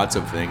for lots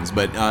of things,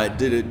 but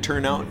did it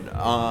turn out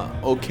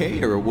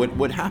okay, or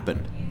what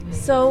happened?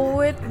 So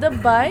with the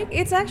bike,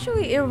 it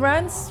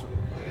runs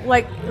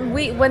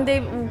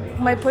when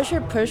my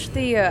pusher pushed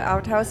the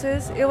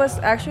outhouses, it was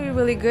actually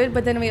really good,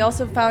 but then we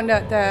also found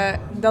out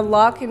that the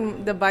lock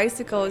in the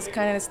bicycle is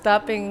kind of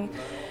stopping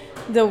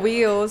the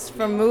wheels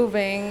from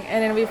moving,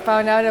 and then we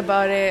found out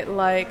about it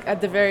at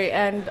the very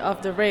end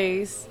of the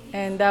race,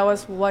 and that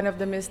was one of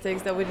the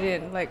mistakes that we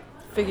didn't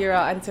figure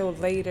out until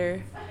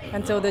later,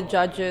 until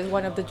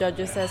one of the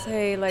judges says,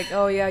 hey,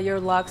 oh yeah, your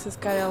locks is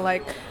kind of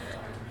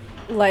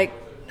like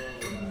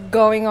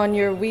going on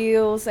your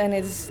wheels, and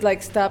it's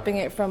stopping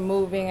it from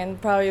moving,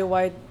 and probably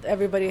why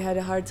everybody had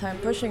a hard time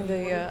pushing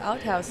the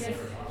outhouse.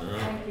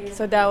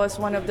 So that was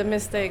one of the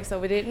mistakes that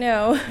we didn't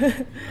know.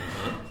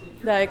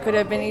 That it could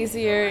have been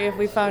easier if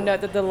we found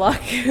out that the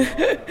lock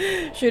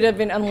should have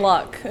been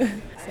unlocked.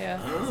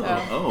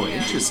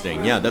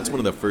 Interesting. Yeah, that's one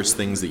of the first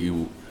things that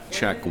you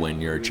check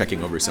when you're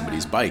checking over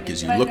somebody's bike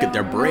is you look at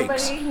their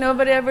brakes.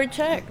 Nobody ever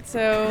checked.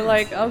 So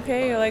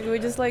okay, we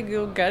just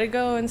you gotta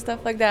go and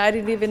stuff like that. I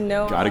didn't even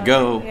know. Gotta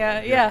go.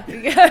 Yeah,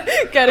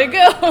 gotta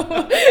go.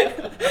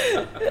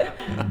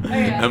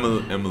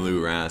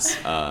 Emmylou Rass.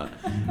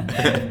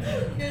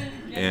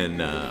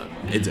 And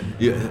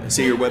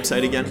say your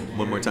website again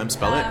one more time.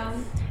 Spell it.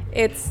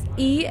 It's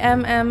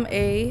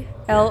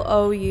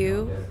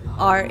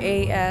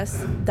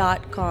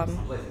EMMALOURAS.com.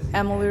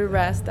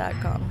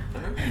 EmilyRas.com.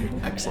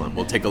 Excellent.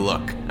 We'll take a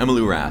look.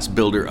 Emmylou Ras,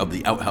 builder of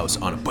the outhouse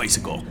on a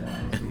bicycle.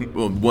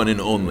 Well, one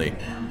and only.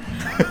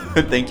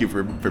 Thank you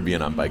for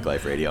being on Bike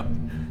Life Radio.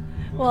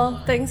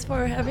 Well, thanks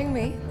for having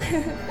me.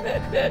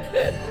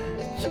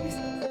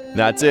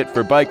 That's it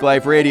for Bike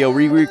Life Radio.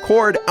 We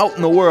record out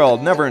in the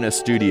world, never in a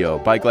studio.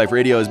 Bike Life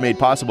Radio is made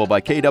possible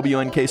by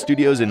KWNK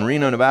Studios in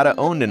Reno, Nevada,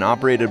 owned and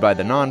operated by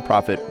the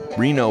nonprofit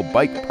Reno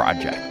Bike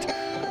Project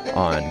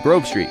on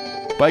Grove Street.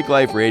 Bike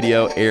Life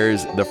Radio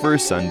airs the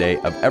first Sunday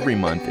of every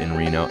month in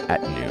Reno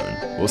at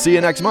noon. We'll see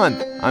you next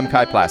month. I'm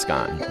Kai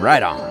Plascon.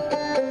 Right on.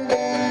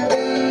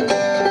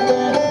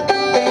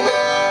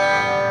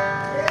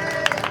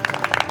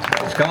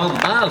 It's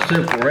called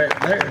bicycle right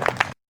there.